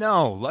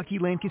 No, Lucky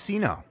Land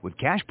Casino, with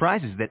cash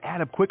prizes that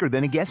add up quicker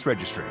than a guest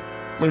registry.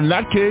 In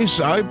that case,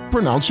 I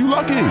pronounce you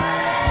lucky.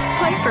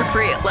 Play for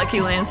free at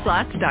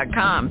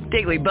LuckyLandSlots.com.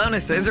 Daily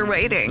bonuses are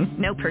waiting.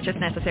 No purchase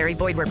necessary.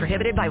 Void where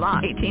prohibited by law.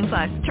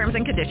 18+. Terms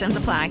and conditions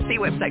apply. See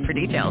website for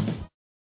details.